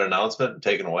thinking, was that announcement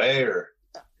taken away or?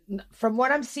 From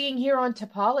what I'm seeing here on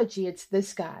Topology, it's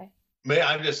this guy.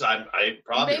 I'm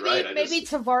probably right. Maybe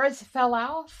Tavares fell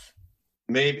off.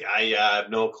 Maybe I have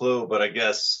no clue, but I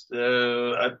guess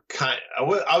I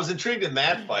was intrigued in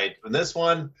that fight. In this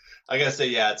one, I gotta say,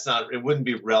 it wouldn't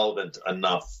be relevant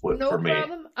enough for me. No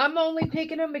problem. I'm only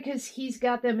picking him because he's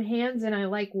got them hands, and I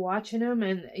like watching him.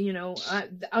 And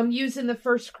I'm using the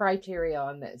first criteria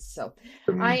on this, so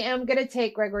I am gonna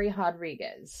take Gregory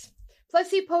Rodriguez. Plus,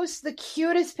 he posts the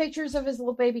cutest pictures of his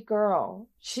little baby girl.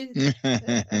 She's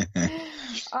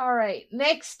all right.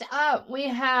 Next up, we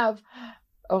have.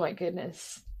 Oh my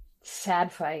goodness.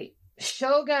 Sad fight.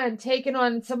 Shogun taking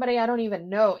on somebody I don't even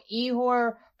know.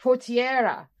 Ihor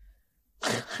Potiera.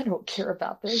 I don't care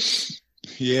about this.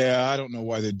 Yeah, I don't know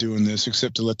why they're doing this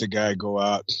except to let the guy go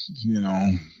out,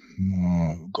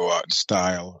 go out in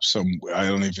style. I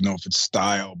don't even know if it's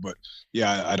style, but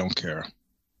yeah, I don't care.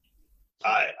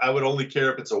 I would only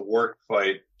care if it's a work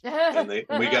fight. And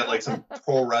we got like some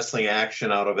pro wrestling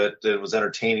action out of it. It was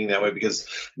entertaining that way because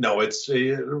it's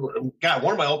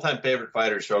one of my all-time favorite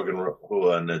fighters, Shogun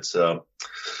Rua, and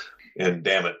and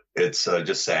damn it, it's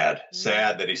just sad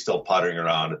that he's still puttering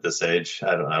around at this age.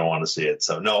 I don't want to see it.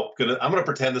 So no, I'm gonna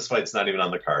pretend this fight's not even on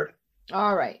the card.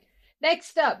 All right.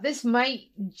 Next up, this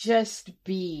might just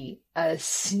be a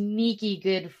sneaky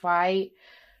good fight.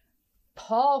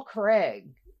 Paul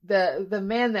Craig. The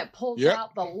man that pulls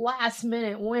out the last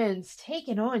minute wins,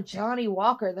 taking on Johnny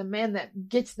Walker, the man that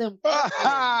gets them.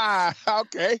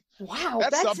 Okay. Wow,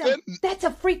 that's a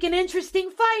freaking interesting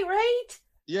fight, right?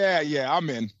 Yeah, I'm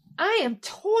in. I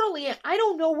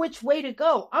don't know which way to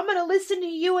go. I'm going to listen to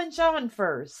you and John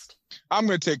first. I'm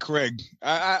going to take Craig.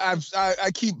 I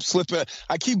keep slipping.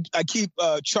 I keep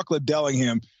Chuck Liddelling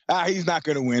him. He's not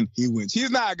going to win. He wins.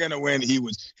 He's not going to win. He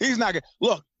wins. He's not going to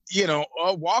look.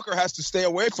 Walker has to stay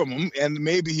away from him, and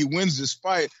maybe he wins this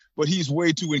fight, but he's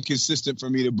way too inconsistent for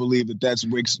me to believe that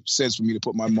makes sense for me to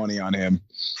put my money on him.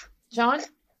 John?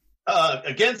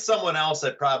 Against someone else,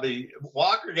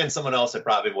 Walker against someone else, I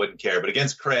probably wouldn't care. But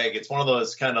against Craig, it's one of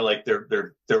those kind of like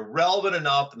they're relevant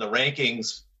enough in the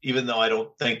rankings, even though I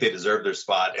don't think they deserve their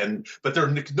spot. But they're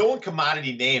known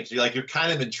commodity names. You're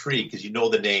kind of intrigued because you know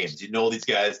the names, you know these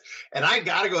guys. And I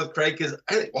got to go with Craig because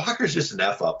I think Walker's just an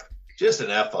F up. Just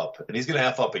an F up, and he's gonna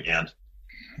F up again.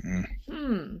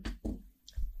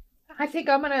 I think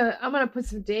I'm gonna put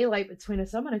some daylight between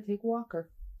us. I'm gonna take Walker.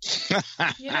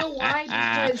 You know why?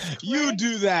 Because you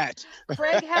do that.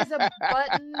 Craig has a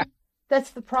button.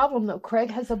 That's the problem, though. Craig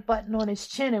has a button on his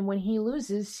chin, and when he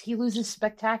loses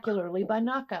spectacularly by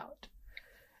knockout.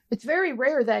 It's very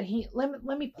rare that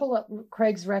let me pull up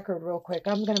Craig's record real quick.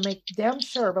 I'm gonna make damn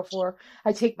sure before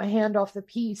I take my hand off the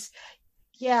piece.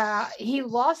 Yeah, he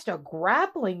lost a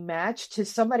grappling match to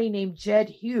somebody named Jed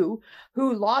Hugh,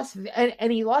 who lost,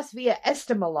 and he lost via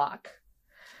Estimalock.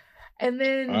 And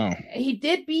then he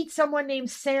did beat someone named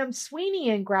Sam Sweeney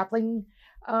in grappling.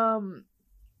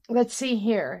 Let's see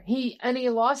here. He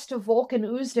lost to Volkan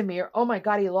Oezdemir. Oh my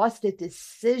God, he lost a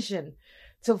decision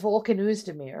to Volkan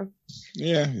Oezdemir.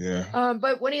 Yeah.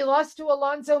 But when he lost to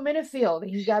Alonzo Minifield,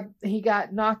 he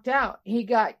got knocked out. He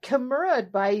got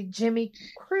Kimura'd by Jimmy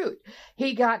Crute.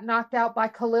 He got knocked out by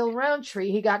Khalil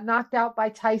Roundtree. He got knocked out by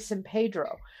Tyson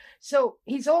Pedro. So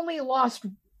he's only lost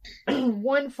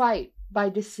one fight by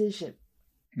decision.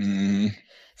 Mm-hmm.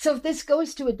 So if this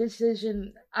goes to a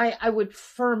decision, I would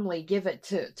firmly give it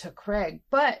to Craig.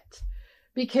 But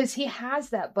because he has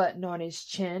that button on his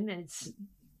chin, and it's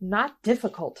not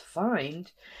difficult to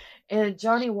find. And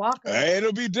Johnny Walker.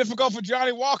 It'll be difficult for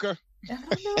Johnny Walker. I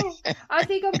don't know. I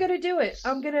think I'm going to do it.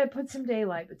 I'm going to put some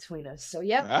daylight between us. So,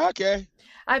 yeah. Okay.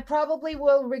 I probably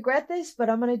will regret this, but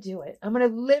I'm going to do it. I'm going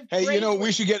to live. Hey,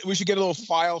 we should get a little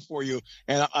file for you.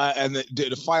 And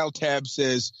the file tab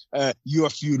says your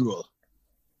funeral.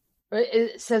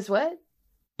 It says what?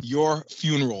 Your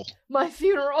funeral. My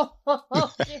funeral.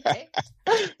 Okay.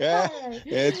 Yeah, right.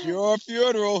 It's your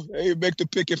funeral. Hey, you make the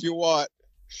pick if you want.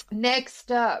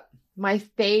 Next up, my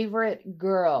favorite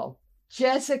girl,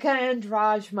 Jessica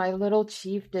Andrade, my little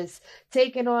chiefess,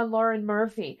 taking on Lauren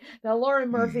Murphy. Now,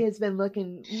 Lauren Murphy has been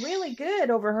looking really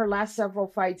good over her last several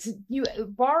fights.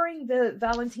 Barring the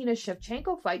Valentina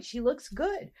Shevchenko fight, she looks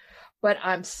good. But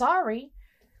I'm sorry.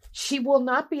 She will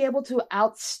not be able to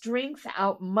out-strength,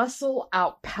 out-muscle,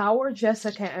 out-power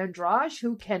Jessica Andrade,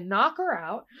 who can knock her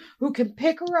out, who can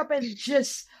pick her up and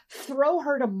just throw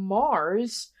her to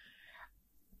Mars.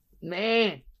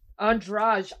 Man,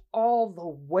 Andrade all the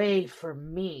way for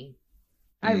me.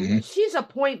 She's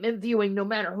appointment viewing no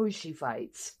matter who she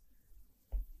fights.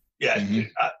 Yeah,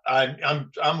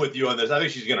 I'm with you on this. I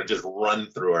think she's going to just run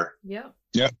through her. Yep.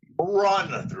 Yep.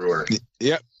 Run through her.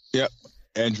 Yep.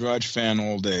 Andrade fan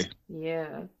all day.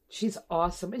 Yeah, she's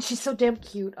awesome. And she's so damn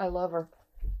cute. I love her.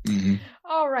 Mm-hmm.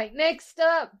 All right, next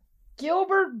up,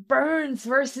 Gilbert Burns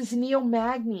versus Neil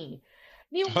Magny.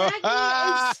 Neil Magny's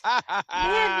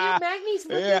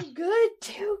looking good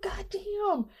too.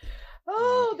 Goddamn.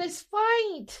 Oh, this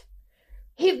fight.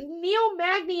 Neil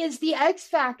Magny is the X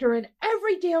factor in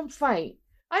every damn fight.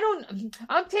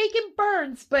 I'm taking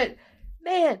Burns, but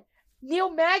man,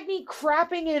 Neil Magny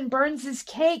crapping in Burns's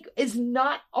cake is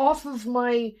not off of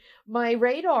my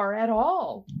radar at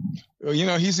all.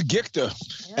 Well, he's a gictor.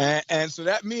 Yeah. And so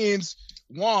that means,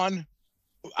 one,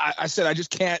 I said I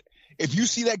just can't. If you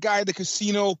see that guy at the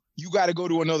casino, you got to go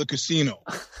to another casino.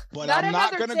 But I'm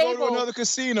not going to go to another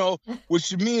casino,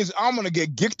 which means I'm going to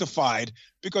get gictified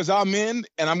because I'm in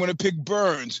and I'm going to pick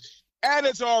Burns. And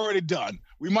it's already done.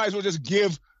 We might as well just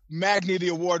give Magny the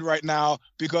award right now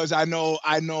because I know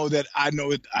it.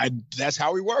 That's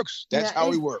how he works.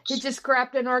 How he works. He just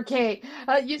crapped an arcade.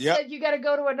 You said you got to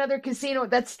go to another casino.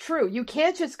 That's true. You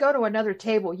can't just go to another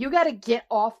table. You got to get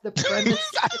off the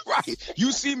premise. Right.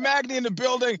 You see Magny in the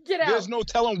building. Get out. There's no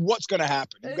telling what's going to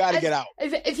happen. You got to get out.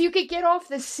 If you could get off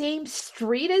the same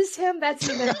street as him, that's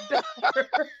even better.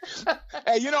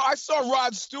 Hey, I saw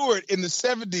Rod Stewart in the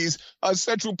 70s on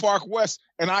Central Park West,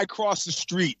 and I crossed the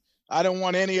street. I don't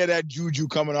want any of that juju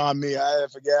coming on me. I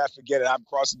forget it. I'm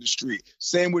crossing the street.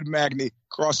 Same with Magny,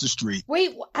 cross the street.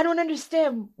 Wait, I don't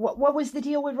understand. What was the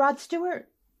deal with Rod Stewart?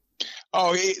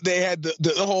 Oh, they had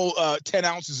the whole 10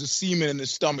 ounces of semen in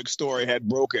his stomach story had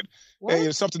broken. Hey,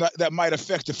 it's something that might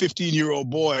affect a 15-year-old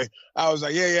boy. I was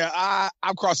like,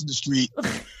 I'm crossing the street.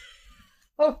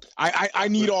 Okay. I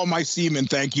need all my semen,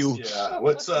 thank you. Yeah.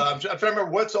 What's I'm trying to remember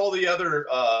what's all the other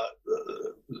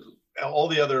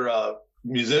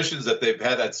musicians that they've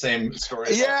had that same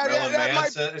story.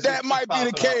 That might be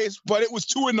the case, but it was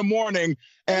 2 a.m.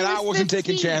 and I wasn't 15.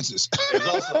 Taking chances. It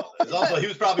was also he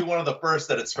was probably one of the first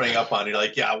that it sprang up on. You're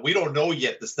like, we don't know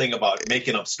yet this thing about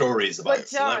making up stories about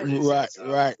celebrities.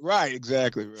 Right,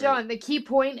 exactly. Right. John, the key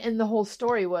point in the whole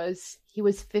story was he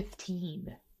was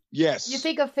 15. Yes. You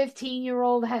think a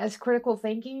 15-year-old has critical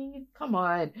thinking? Come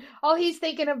on. All he's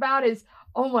thinking about is,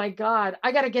 oh my God,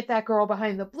 I got to get that girl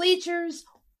behind the bleachers.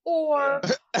 Or,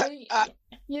 things like that.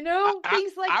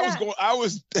 I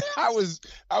was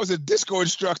a disco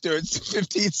instructor at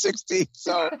 15, 16.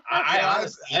 So I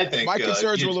think my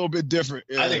concerns were a little bit different.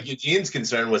 Yeah. I think Eugene's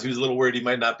concern was he was a little worried he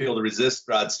might not be able to resist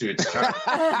Rod Stewart's charm.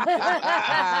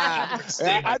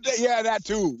 That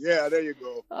too. Yeah, there you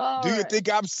go. Do you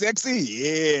think I'm sexy?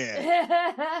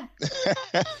 Yeah.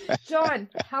 John,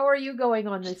 how are you going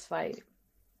on this fight?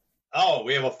 Oh,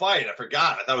 we have a fight. I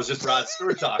forgot. I thought it was just Rod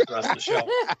Stewart talk the rest of the show.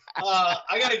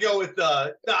 I got to go with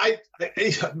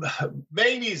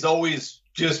Magny's always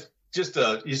just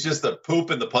he's just a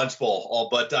poop in the punch bowl.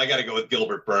 But I got to go with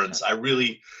Gilbert Burns.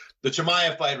 The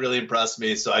Chimaev fight really impressed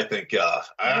me. So I think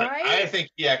I think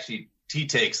he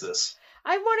takes this.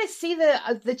 I want to see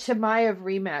the Chimaev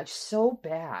rematch so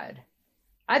bad.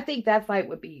 I think that fight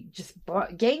would be just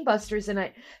gangbusters, and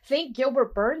I think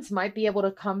Gilbert Burns might be able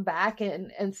to come back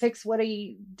and fix what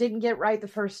he didn't get right the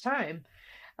first time.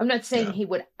 I'm not saying he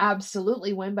would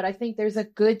absolutely win, but I think there's a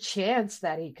good chance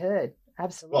that he could.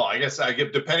 Absolutely. Well, I guess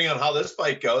depending on how this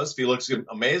fight goes, if he looks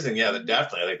amazing, then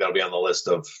definitely I think that'll be on the list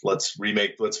of let's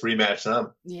rematch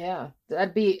them. Yeah,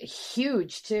 that'd be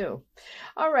huge too.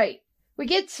 All right, we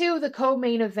get to the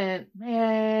co-main event.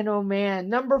 Man, oh man,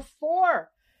 number 4.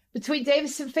 Between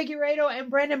Davison Figueiredo and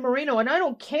Brandon Moreno. And I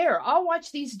don't care. I'll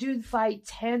watch these dudes fight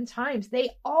 10 times. They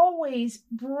always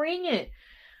bring it.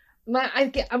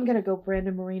 I'm going to go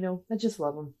Brandon Moreno. I just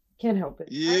love him. Can't help it.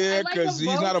 Yeah, because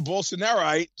he's not a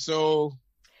Bolsonaroite, so...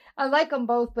 I like them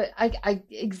both, but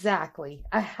exactly.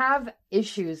 I have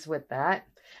issues with that.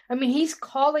 I mean, he's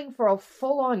calling for a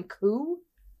full-on coup.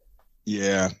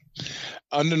 Yeah.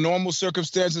 Under normal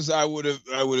circumstances, I would have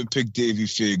picked Davey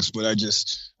Figs, but I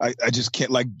just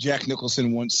can't. Like Jack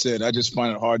Nicholson once said, I just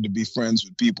find it hard to be friends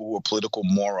with people who are political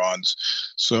morons.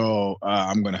 So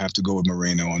I'm going to have to go with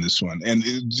Moreno on this one. And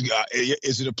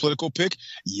is it a political pick?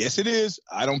 Yes, it is.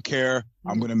 I don't care.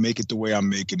 I'm going to make it the way I'm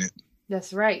making it.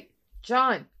 That's right.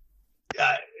 John.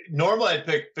 Normally I'd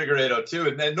pick Figueiredo too.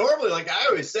 And then normally, like I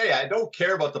always say, I don't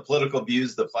care about the political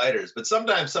views of the fighters, but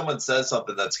sometimes someone says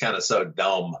something that's kind of so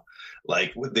dumb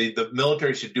like the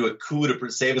military should do a coup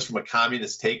to save us from a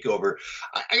communist takeover.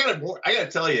 I gotta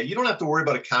tell you, you don't have to worry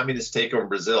about a communist takeover in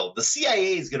Brazil. The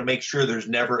CIA is going to make sure there's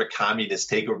never a communist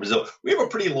takeover in Brazil. We have a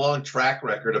pretty long track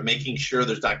record of making sure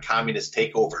there's not communist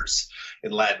takeovers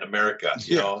in Latin America.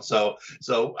 You know, so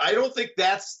I don't think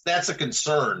that's a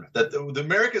concern, that the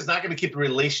America is not going to keep a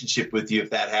relationship with you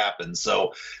if that happens.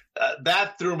 So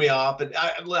that threw me off, and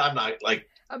I'm not like.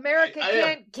 America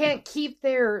can't keep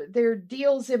their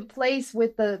deals in place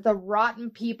with the rotten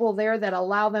people there that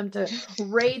allow them to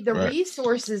raid the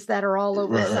resources that are all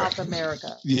over South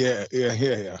America. Yeah.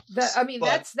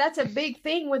 That's a big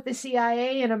thing with the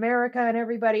CIA and America and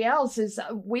everybody else, is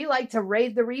we like to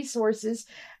raid the resources.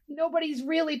 Nobody's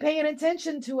really paying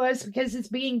attention to us because it's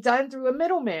being done through a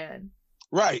middleman.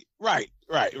 Right.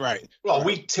 Well,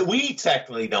 we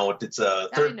technically don't. It's a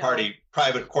third-party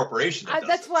private corporation.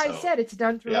 That's why I said it's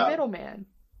done through a middleman.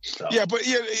 So. But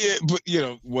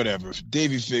whatever.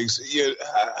 Davey Figs.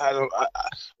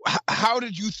 How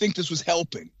did you think this was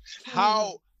helping?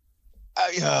 How?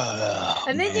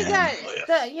 And then you got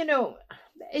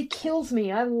it kills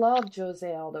me. I love Jose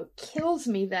Aldo. Kills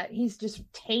me that he's just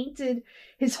tainted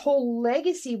his whole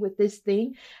legacy with this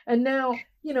thing, and now.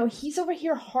 He's over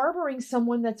here harboring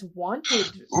someone that's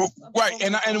wanted. Right.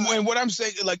 And what I'm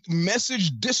saying, like,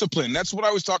 message discipline. That's what I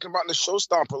was talking about in the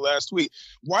Showstopper last week.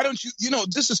 Why don't you,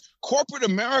 this is corporate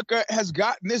America has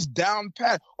gotten this down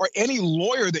pat, or any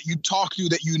lawyer that you talk to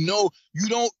that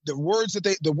the word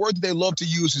that they love to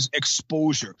use is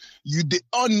exposure. You did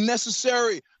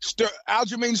unnecessary.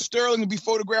 Aljamain Sterling would be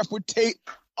photographed with Tate.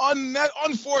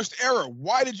 Unforced error.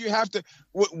 Why did you have to?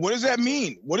 What does that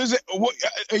mean? What is it?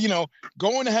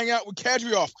 Going to hang out with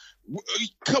Kadyrov.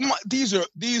 Come on,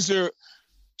 these are.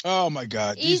 Oh my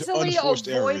God! These easily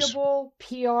avoidable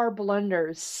errors. PR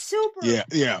blunders. Super.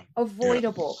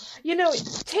 Avoidable. Yeah.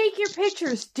 Take your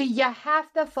pictures. Do you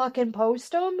have to fucking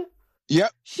post them?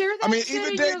 Yep. Share that.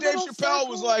 Even Dave Chappelle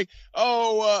was like,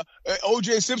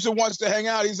 O.J. Simpson wants to hang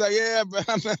out. He's like, yeah, but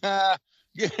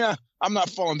I'm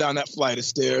not falling down that flight of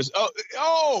stairs.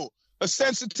 A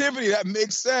sensitivity, that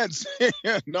makes sense.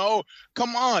 No,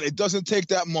 come on. It doesn't take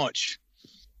that much.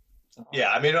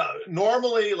 Yeah,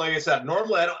 normally, like I said,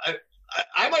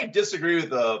 I might disagree with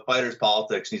the fighter's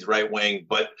politics. He's right wing,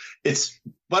 but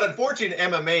unfortunately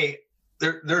in MMA,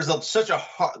 there's such a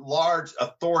large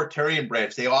authoritarian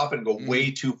branch. They often go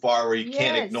way too far where you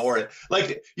can't ignore it.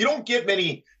 Like, you don't get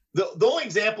many. The only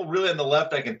example really on the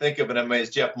left I can think of in MMA is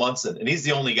Jeff Munson, and he's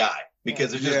the only guy,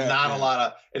 because there's just not a lot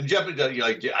of. And Jeff, you're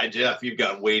like, Jeff, you've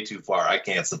gone way too far. I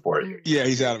can't support you. Yeah,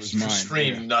 he's out of his mind.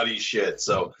 Extreme nutty shit.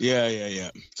 So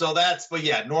yeah. So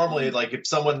normally, like, there's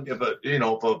so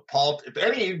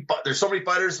many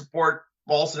fighters support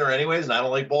Bolsonaro anyways, and I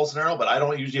don't like Bolsonaro, but I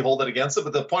don't usually hold it against him.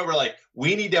 But the point where, like,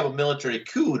 we need to have a military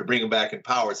coup to bring him back in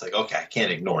power, it's like, okay, I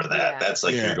can't ignore that. Yeah. That's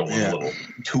like you're going a little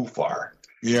too far.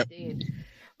 Yeah.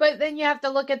 But then you have to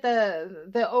look at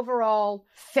the overall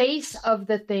face of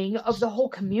the thing, of the whole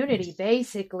community,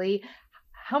 basically.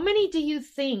 How many do you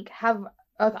think have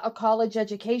a college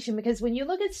education? Because when you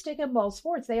look at stick and ball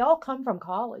sports, they all come from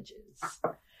colleges.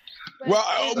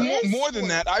 More than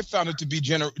that, I found it to be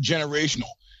generational.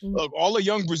 Look, all the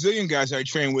young Brazilian guys I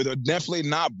train with are definitely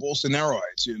not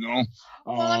Bolsonaroids,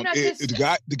 Well,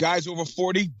 the guys over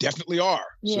 40 definitely are.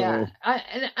 Yeah,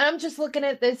 so. I'm just looking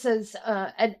at this as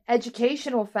an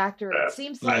educational factor. It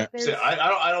seems like there's...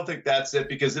 I don't think that's it,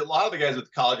 because a lot of the guys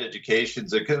with college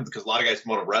educations, because a lot of guys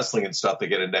come out of wrestling and stuff, they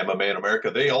get into MMA in America.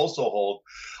 They also hold.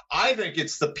 I think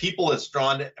it's the people that's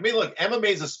drawn. Look, MMA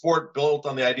is a sport built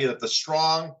on the idea that the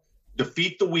strong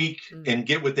defeat the weak and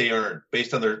get what they earn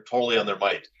based on their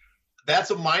might.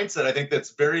 That's a mindset, I think,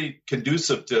 that's very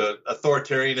conducive to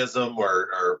authoritarianism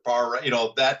or far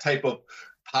right. That type of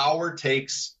power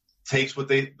takes what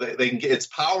they can get. It's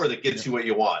power that gets you what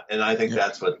you want, and I think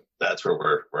that's where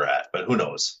we're at. But who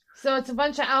knows? So it's a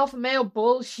bunch of alpha male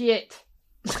bullshit.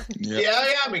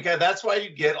 Yeah. That's why you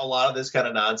get a lot of this kind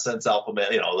of nonsense alpha male,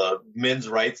 the men's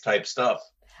rights type stuff.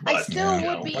 But, I still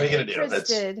would be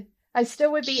interested. I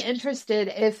still would be interested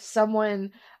if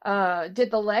someone did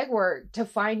the legwork to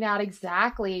find out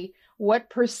exactly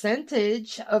what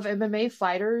percentage of MMA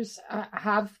fighters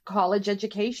have college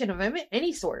education of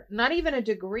any sort, not even a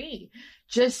degree,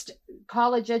 just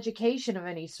college education of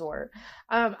any sort.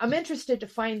 I'm interested to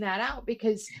find that out,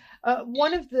 because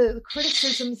one of the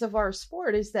criticisms of our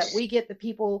sport is that we get the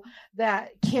people that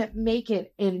can't make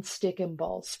it in stick and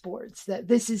ball sports, that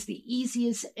this is the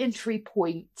easiest entry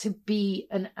point to be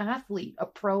an athlete, a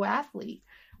pro athlete,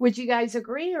 Would you guys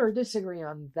agree or disagree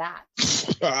on that?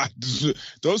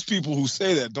 Those people who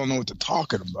say that don't know what they're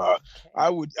talking about.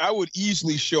 Okay. I would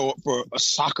easily show up for a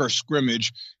soccer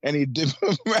scrimmage and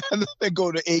rather than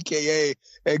go to AKA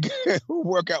and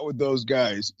work out with those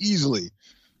guys easily.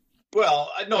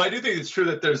 Well, no, I do think it's true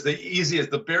that there's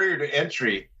the barrier to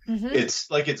entry. Mm-hmm.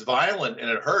 It's violent and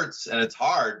it hurts and it's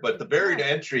hard, but the barrier to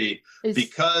entry,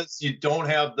 because you don't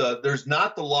have there's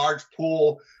not the large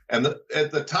pool, and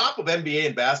at the top of NBA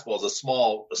and basketball is a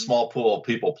small pool of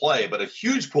people play, but a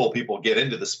huge pool of people get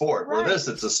into the sport. Right. Where it's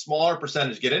a smaller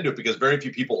percentage get into it because very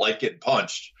few people like getting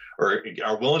punched or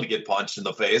are willing to get punched in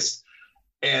the face.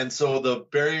 And so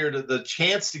the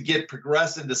chance to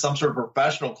progress into some sort of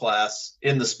professional class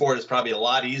in the sport is probably a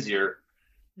lot easier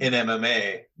in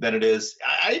MMA than it is.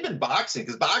 Even boxing,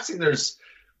 because boxing,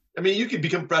 you could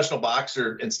become a professional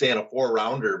boxer and stay in a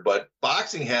 4-rounder, but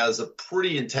boxing has a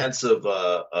pretty intensive,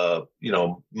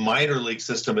 minor league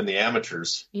system in the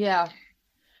amateurs. Yeah.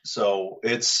 So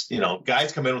it's,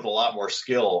 guys come in with a lot more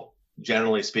skill,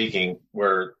 generally speaking,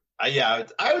 where I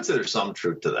would say there's some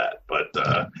truth to that, but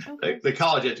the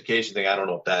college education thing, I don't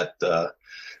know if that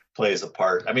plays a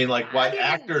part. I mean, why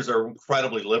actors are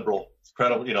incredibly liberal,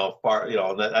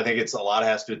 I think it's a lot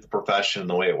has to do with the profession and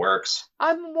the way it works.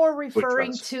 I'm more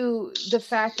referring to the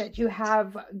fact that you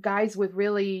have guys with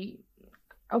really,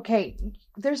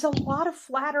 there's a lot of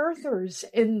flat earthers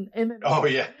in MMA. Oh,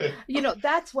 yeah.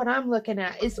 That's what I'm looking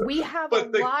at is we have a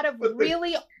lot of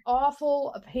really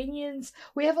awful opinions.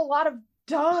 We have a lot of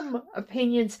dumb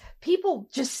opinions. People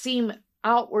just seem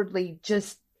outwardly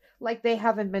just like they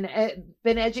haven't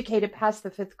been educated past the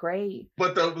 5th grade.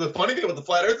 But the funny thing about the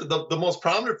flat earther, the most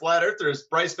prominent flat earther is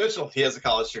Bryce Mitchell. He has a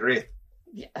college degree.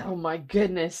 Yeah, oh my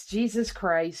goodness, Jesus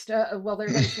Christ. Well, there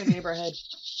goes the neighborhood.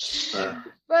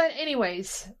 But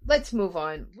anyways, let's move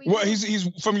on. He's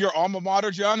from your alma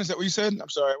mater, John? Is that what you said? I'm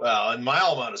sorry. Well, and my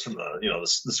alma mater is from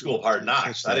the school of hard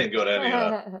knocks. I didn't go to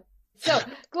any. So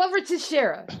Glover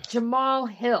Teixeira, Jamal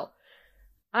Hill.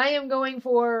 I am going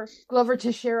for Glover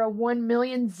Teixeira 1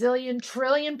 million zillion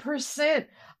trillion %.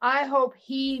 I hope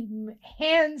he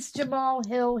hands Jamal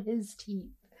Hill his teeth.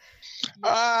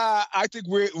 I think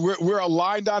we're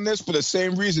aligned on this for the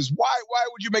same reasons. Why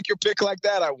would you make your pick like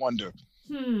that, I wonder?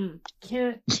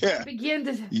 Can't begin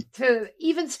to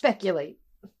even speculate.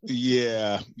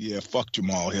 Yeah, fuck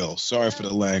Jamal Hill. Sorry for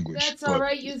the language. That's all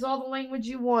right. Use all the language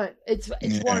you want. It's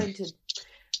warranted.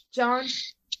 John?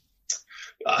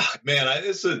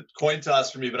 It's a coin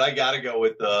toss for me, but I got to go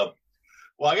with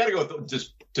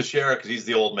just Teixeira because he's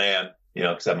the old man,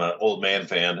 because I'm an old man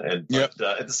fan. But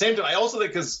at the same time, I also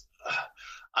think because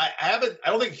I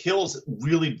don't think Hill's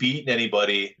really beaten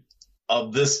anybody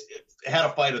of this, had a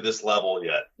fight at this level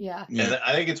yet. Yeah. And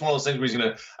I think it's one of those things where he's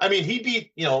going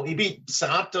to, he beat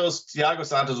Santos. Thiago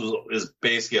Santos is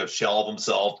basically a shell of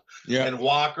himself. Yeah. And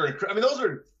Walker. Those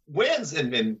are wins,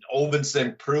 and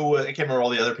Ovinson, Pruitt, I can't remember all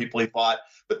the other people he fought,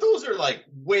 but those are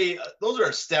those are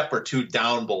a step or two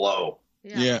down below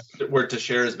where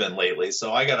Teixeira's been lately.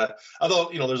 So although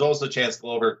there's also a chance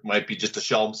Glover might be just to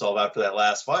shell himself after that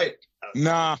last fight.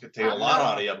 Could take a lot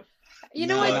out of him. You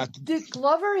know what?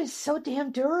 Glover is so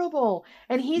damn durable,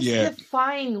 and he's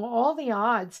defying all the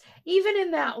odds. Even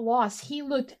in that loss, he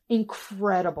looked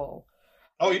incredible.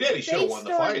 Oh, he did. He should have won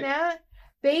the fight.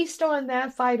 Based on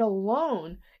that fight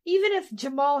alone, even if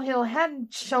Jamal Hill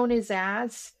hadn't shown his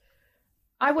ass,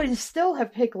 I would still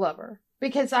have picked Glover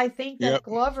because I think that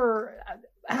Glover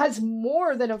has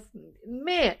more than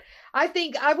I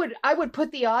think I would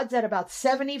put the odds at about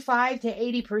 75 to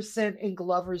 80% in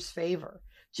Glover's favor.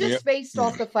 Just based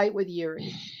off the fight with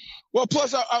Yuri. Well,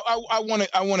 plus I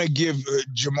want to give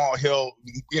Jamal Hill,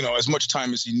 as much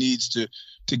time as he needs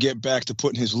to get back to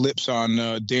putting his lips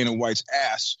on Dana White's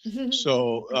ass.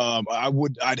 So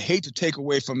I'd hate to take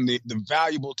away from the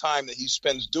valuable time that he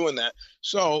spends doing that.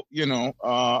 So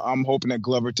I'm hoping that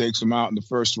Glover takes him out in the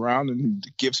first round and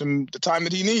gives him the time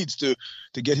that he needs to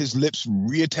get his lips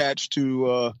reattached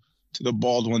to the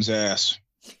bald one's ass.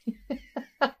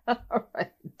 All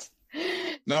right.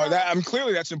 No,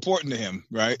 clearly that's important to him,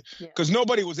 right? Because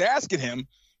nobody was asking him,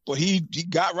 but he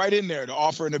got right in there to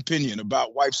offer an opinion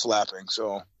about wife slapping.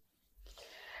 So,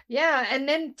 yeah, and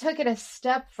then took it a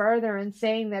step further in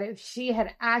saying that if she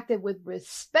had acted with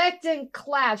respect and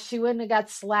class, she wouldn't have got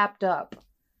slapped up.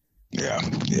 Yeah.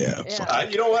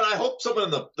 You know what? I hope someone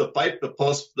in the fight,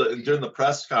 during the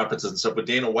press conferences and stuff, with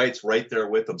Dana White's right there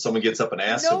with him. Someone gets up and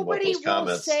asks him what those comments. Nobody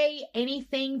will say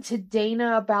anything to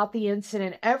Dana about the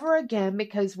incident ever again,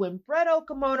 because when Brett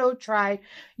Okamoto tried,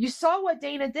 you saw what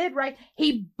Dana did, right?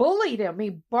 He bullied him.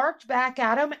 He barked back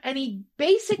at him, and he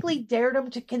basically dared him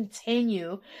to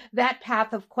continue that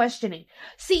path of questioning.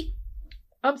 See,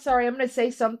 I'm sorry, I'm going to say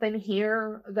something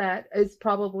here that is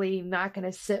probably not going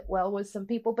to sit well with some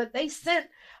people, but they sent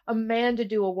a man to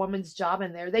do a woman's job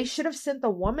in there. They should have sent the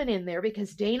woman in there,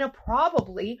 because Dana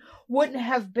probably wouldn't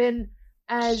have been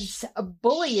as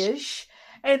bullyish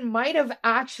and might have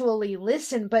actually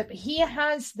listened, but he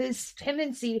has this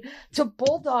tendency to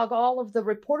bulldog all of the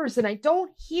reporters, and I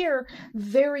don't hear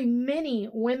very many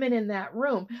women in that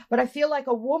room, but I feel like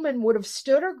a woman would have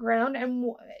stood her ground, and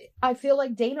I feel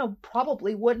like Dana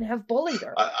probably wouldn't have bullied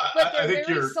her. I think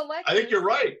you're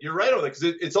right. You're right on that,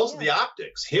 because it's also the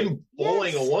optics. Him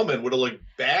bullying a woman would have looked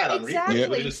bad on exactly. It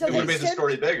would have made the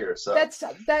story bigger. So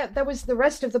that was the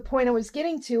rest of the point I was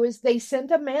getting to, is they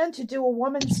sent a man to do a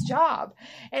woman's job.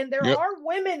 And there are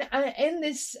women in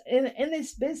this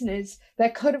business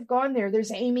that could have gone there. There's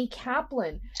Amy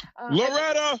Kaplan,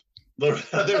 Loretta.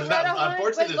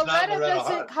 Unfortunately, Loretta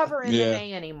doesn't cover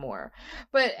MMA anymore.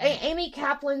 But Amy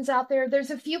Kaplan's out there.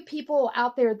 There's a few people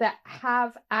out there that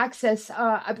have access.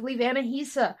 I believe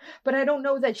Anahisa, but I don't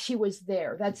know that she was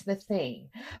there. That's the thing.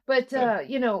 But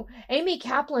Amy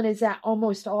Kaplan is at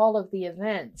almost all of the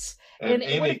events. And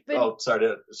Amy,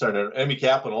 Amy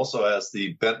Kaplan also has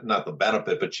not the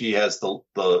benefit, but she has the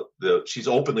she's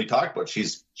openly talked about.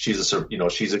 She's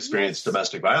experienced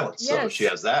domestic violence, so she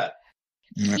has that.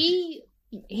 He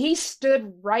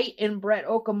stood right in Brett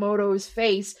Okamoto's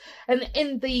face, and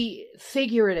in the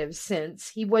figurative sense,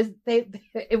 he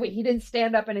didn't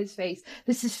stand up in his face.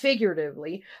 This is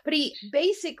figuratively, but he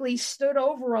basically stood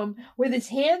over him with his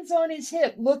hands on his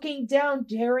hip, looking down,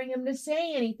 daring him to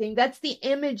say anything. That's the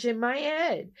image in my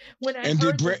head when I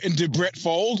did Brett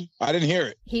fold? I didn't hear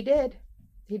it. He did.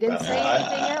 He didn't say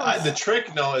anything else. The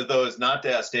trick, though, is not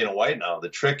to ask Dana White now. The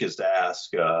trick is to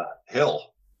ask Hill.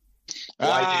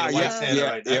 Why Dana White standing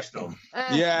right next to him?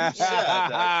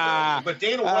 But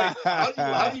Dana White,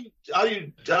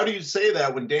 how do you say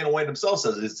that when Dana White himself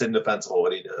says it's indefensible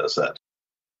what he said?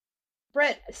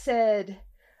 Brett said,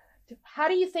 "How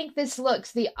do you think this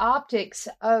looks? The optics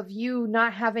of you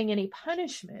not having any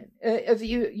punishment, of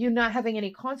you not having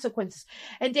any consequences."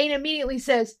 And Dana immediately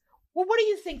says, "Well, what do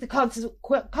you think the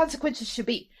consequences should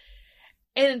be?"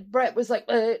 And Brett was like,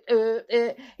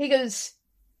 he goes,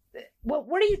 "Well,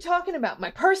 what are you talking about?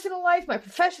 My personal life, my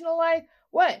professional life,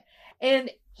 what?" And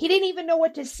he didn't even know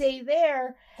what to say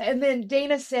there. And then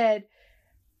Dana said,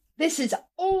 "This is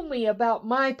only about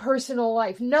my personal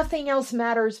life. Nothing else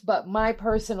matters but my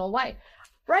personal life."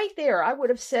 Right there, I would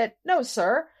have said, "No,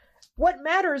 sir. What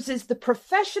matters is the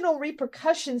professional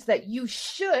repercussions that you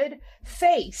should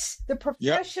face, the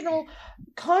professional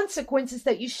consequences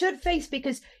that you should face,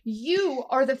 because you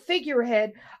are the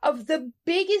figurehead of the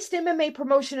biggest MMA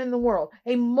promotion in the world,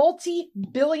 a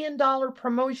multi-billion-dollar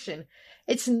promotion.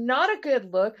 It's not a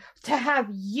good look to have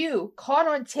you caught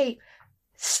on tape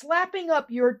slapping up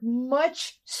your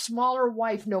much smaller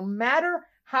wife, no matter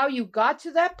how you got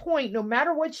to that point, no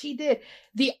matter what she did.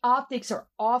 The optics are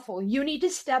awful. You need to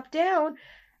step down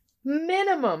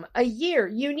minimum a year.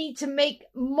 You need to make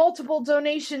multiple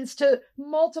donations to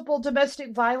multiple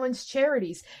domestic violence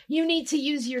charities. You need to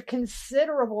use your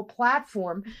considerable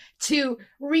platform to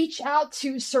reach out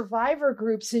to survivor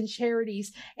groups and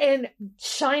charities and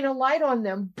shine a light on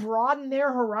them, broaden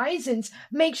their horizons,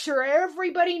 make sure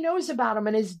everybody knows about them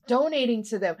and is donating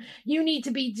to them. You need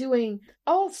to be doing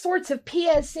all sorts of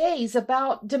PSAs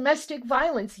about domestic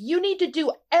violence. You need to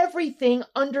do everything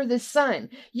under the sun.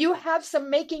 You have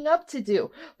some making up to do,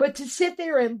 but to sit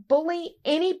there and bully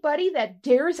anybody that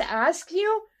dares ask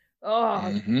you,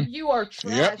 you are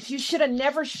trash. You should have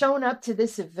never shown up to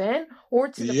this event or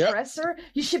to the presser.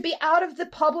 You should be out of the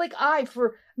public eye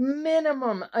for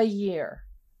minimum a year.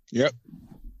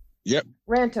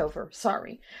 Rant over.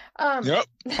 Sorry.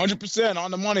 100%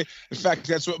 on the money. In fact,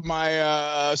 that's what my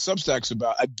Substack's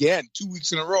about. Again, 2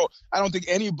 weeks in a row. I don't think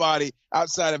anybody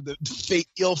outside of the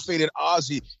ill-fated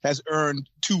Aussie has earned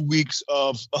 2 weeks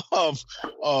of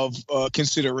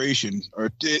consideration, or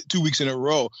 2 weeks in a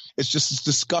row. It's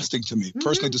disgusting to me.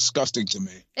 Personally, disgusting to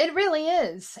me. It really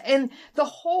is. And the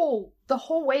whole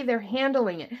way they're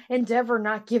handling it. Endeavor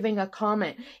not giving a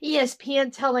comment.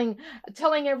 ESPN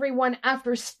telling everyone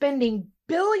after spending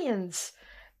billions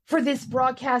for this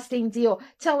broadcasting deal,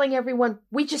 telling everyone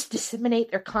we just disseminate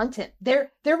their content.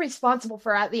 They're responsible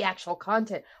for the actual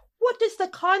content. What does the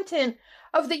content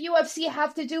of the UFC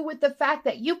have to do with the fact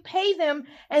that you pay them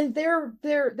and their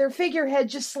figurehead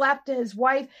just slapped his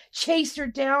wife, chased her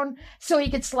down so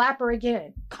he could slap her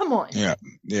again? Come on. Yeah.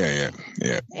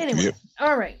 Anyway, Yep.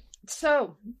 All right.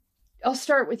 So I'll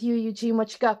start with you, Eugene.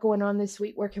 What you got going on this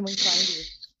week? Where can we find you?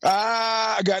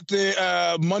 I got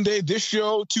the Monday, this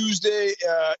show, Tuesday,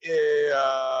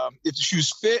 If the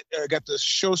Shoes Fit. I got the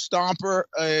Show Stomper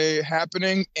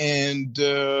happening, and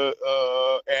the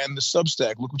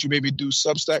Substack. Look What You Made Me Do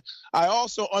Substack. I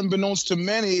also, unbeknownst to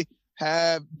many,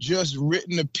 have just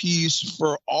written a piece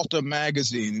for Alta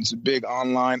Magazine. It's a big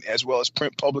online as well as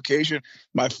print publication.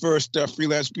 My first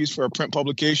freelance piece for a print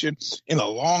publication in a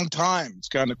long time. It's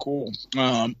kind of cool,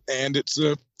 and it's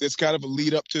kind of a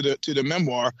lead up to the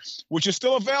memoir, which is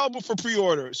still available for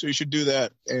pre-order. So you should do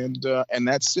that, and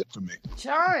that's it for me.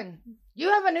 John, you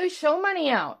have a new Show Money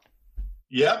out.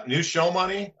 Yep, new Show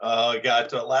Money.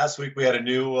 Got last week we had a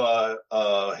new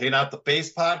Hey Not the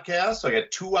Face podcast. So I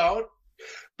got 2 out.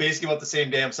 Basically about the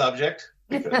same damn subject,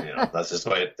 because that's just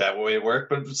that way it worked,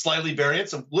 but slightly variant.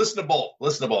 So listen to both,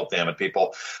 damn it,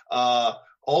 people.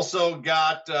 Also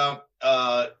got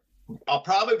I'll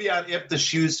probably be on If the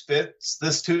Shoes Fits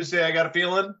this Tuesday. I got a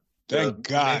feeling. Thank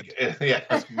God.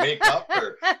 Make up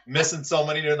for missing so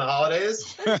many during the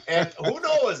holidays. And who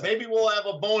knows? Maybe we'll have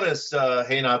a bonus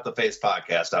Hey Not the Face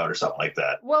podcast out or something like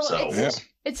that. Well, so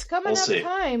it's coming up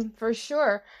time for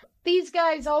sure. These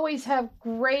guys always have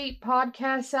great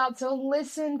podcasts out, so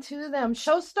listen to them.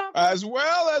 Showstopper. As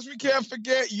well as we can't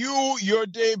forget your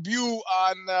debut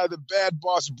on the Bad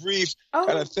Boss Brief.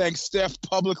 Gotta thank Steph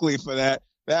publicly for that.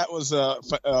 That was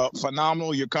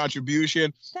phenomenal, your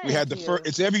contribution. We had the first,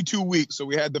 it's every 2 weeks. So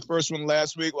we had the first one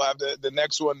last week. We'll have the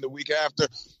next one the week after.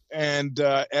 And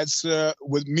it's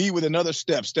with me with another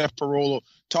Steph Parolo,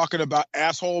 talking about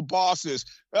asshole bosses.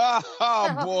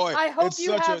 Oh boy. I hope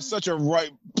it's such a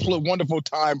wonderful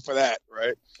time for that,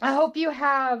 right? I hope you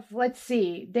have, let's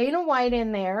see, Dana White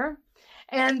in there.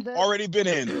 And already been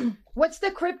in. What's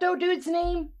the crypto dude's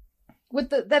name?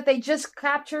 That they just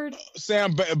captured?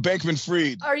 Sam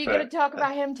Bankman-Fried. Are you going to talk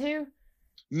about him too?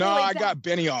 No, I got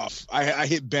Benioff. I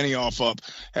hit Benioff up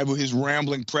with his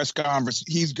rambling press conference.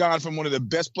 He's gone from one of the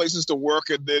best places to work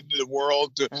in the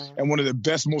world and one of the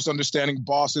best, most understanding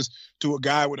bosses to a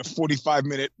guy with a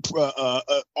 45-minute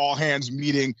all-hands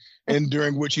meeting, and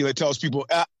during which he tells people,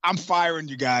 I'm firing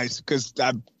you guys because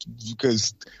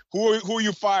who are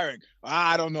you firing?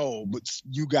 I don't know, but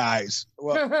you guys.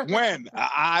 Well, when?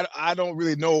 I don't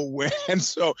really know when.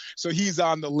 So he's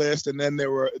on the list, and then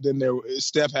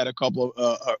Steph had a couple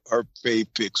of her fave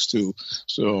picks too.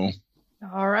 So,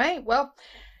 all right. Well,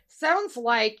 sounds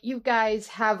like you guys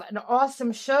have an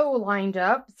awesome show lined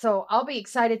up. So I'll be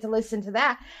excited to listen to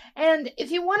that. And if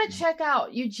you want to check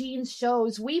out Eugene's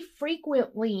shows, we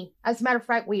frequently, as a matter of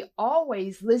fact, we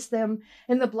always list them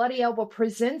in the Bloody Elbow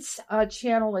Presents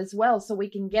channel as well, so we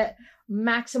can get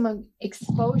maximum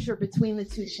exposure between the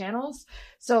two channels.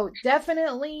 So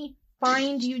definitely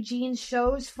find Eugene's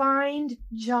shows, find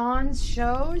John's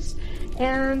shows,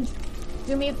 and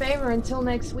do me a favor, until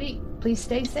next week, please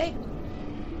stay safe.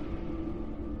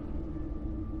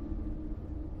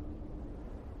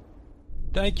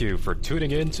 Thank you for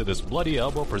tuning in to this Bloody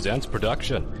Elbow Presents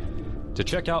production. To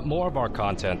check out more of our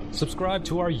content, subscribe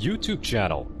to our YouTube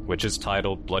channel, which is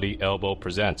titled Bloody Elbow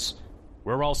Presents.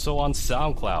 We're also on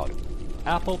SoundCloud,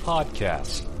 Apple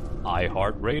Podcasts,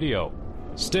 iHeartRadio,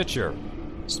 Stitcher,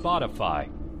 Spotify,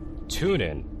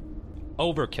 TuneIn,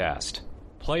 Overcast,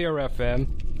 Player FM,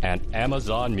 and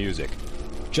Amazon Music.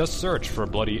 Just search for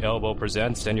Bloody Elbow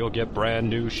Presents and you'll get brand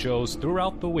new shows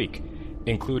throughout the week,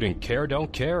 including Care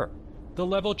Don't Care, the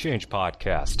Level Change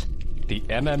Podcast, the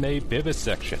MMA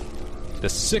Vivisection, the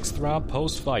 6th Round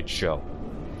Post-Fight Show,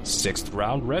 6th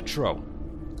Round Retro,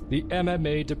 the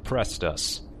MMA Depressed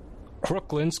Us,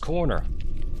 Crooklyn's Corner,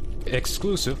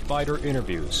 exclusive fighter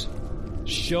interviews,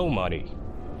 Show Money,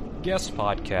 guest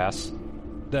podcasts,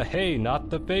 the Hey Not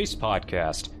the Face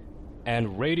podcast,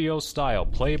 and radio-style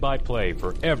play-by-play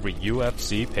for every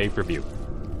UFC pay-per-view.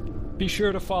 Be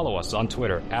sure to follow us on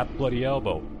Twitter at Bloody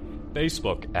Elbow,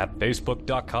 Facebook at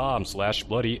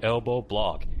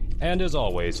facebook.com/bloodyelbowblog, and as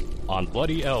always, on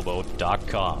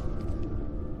bloodyelbow.com.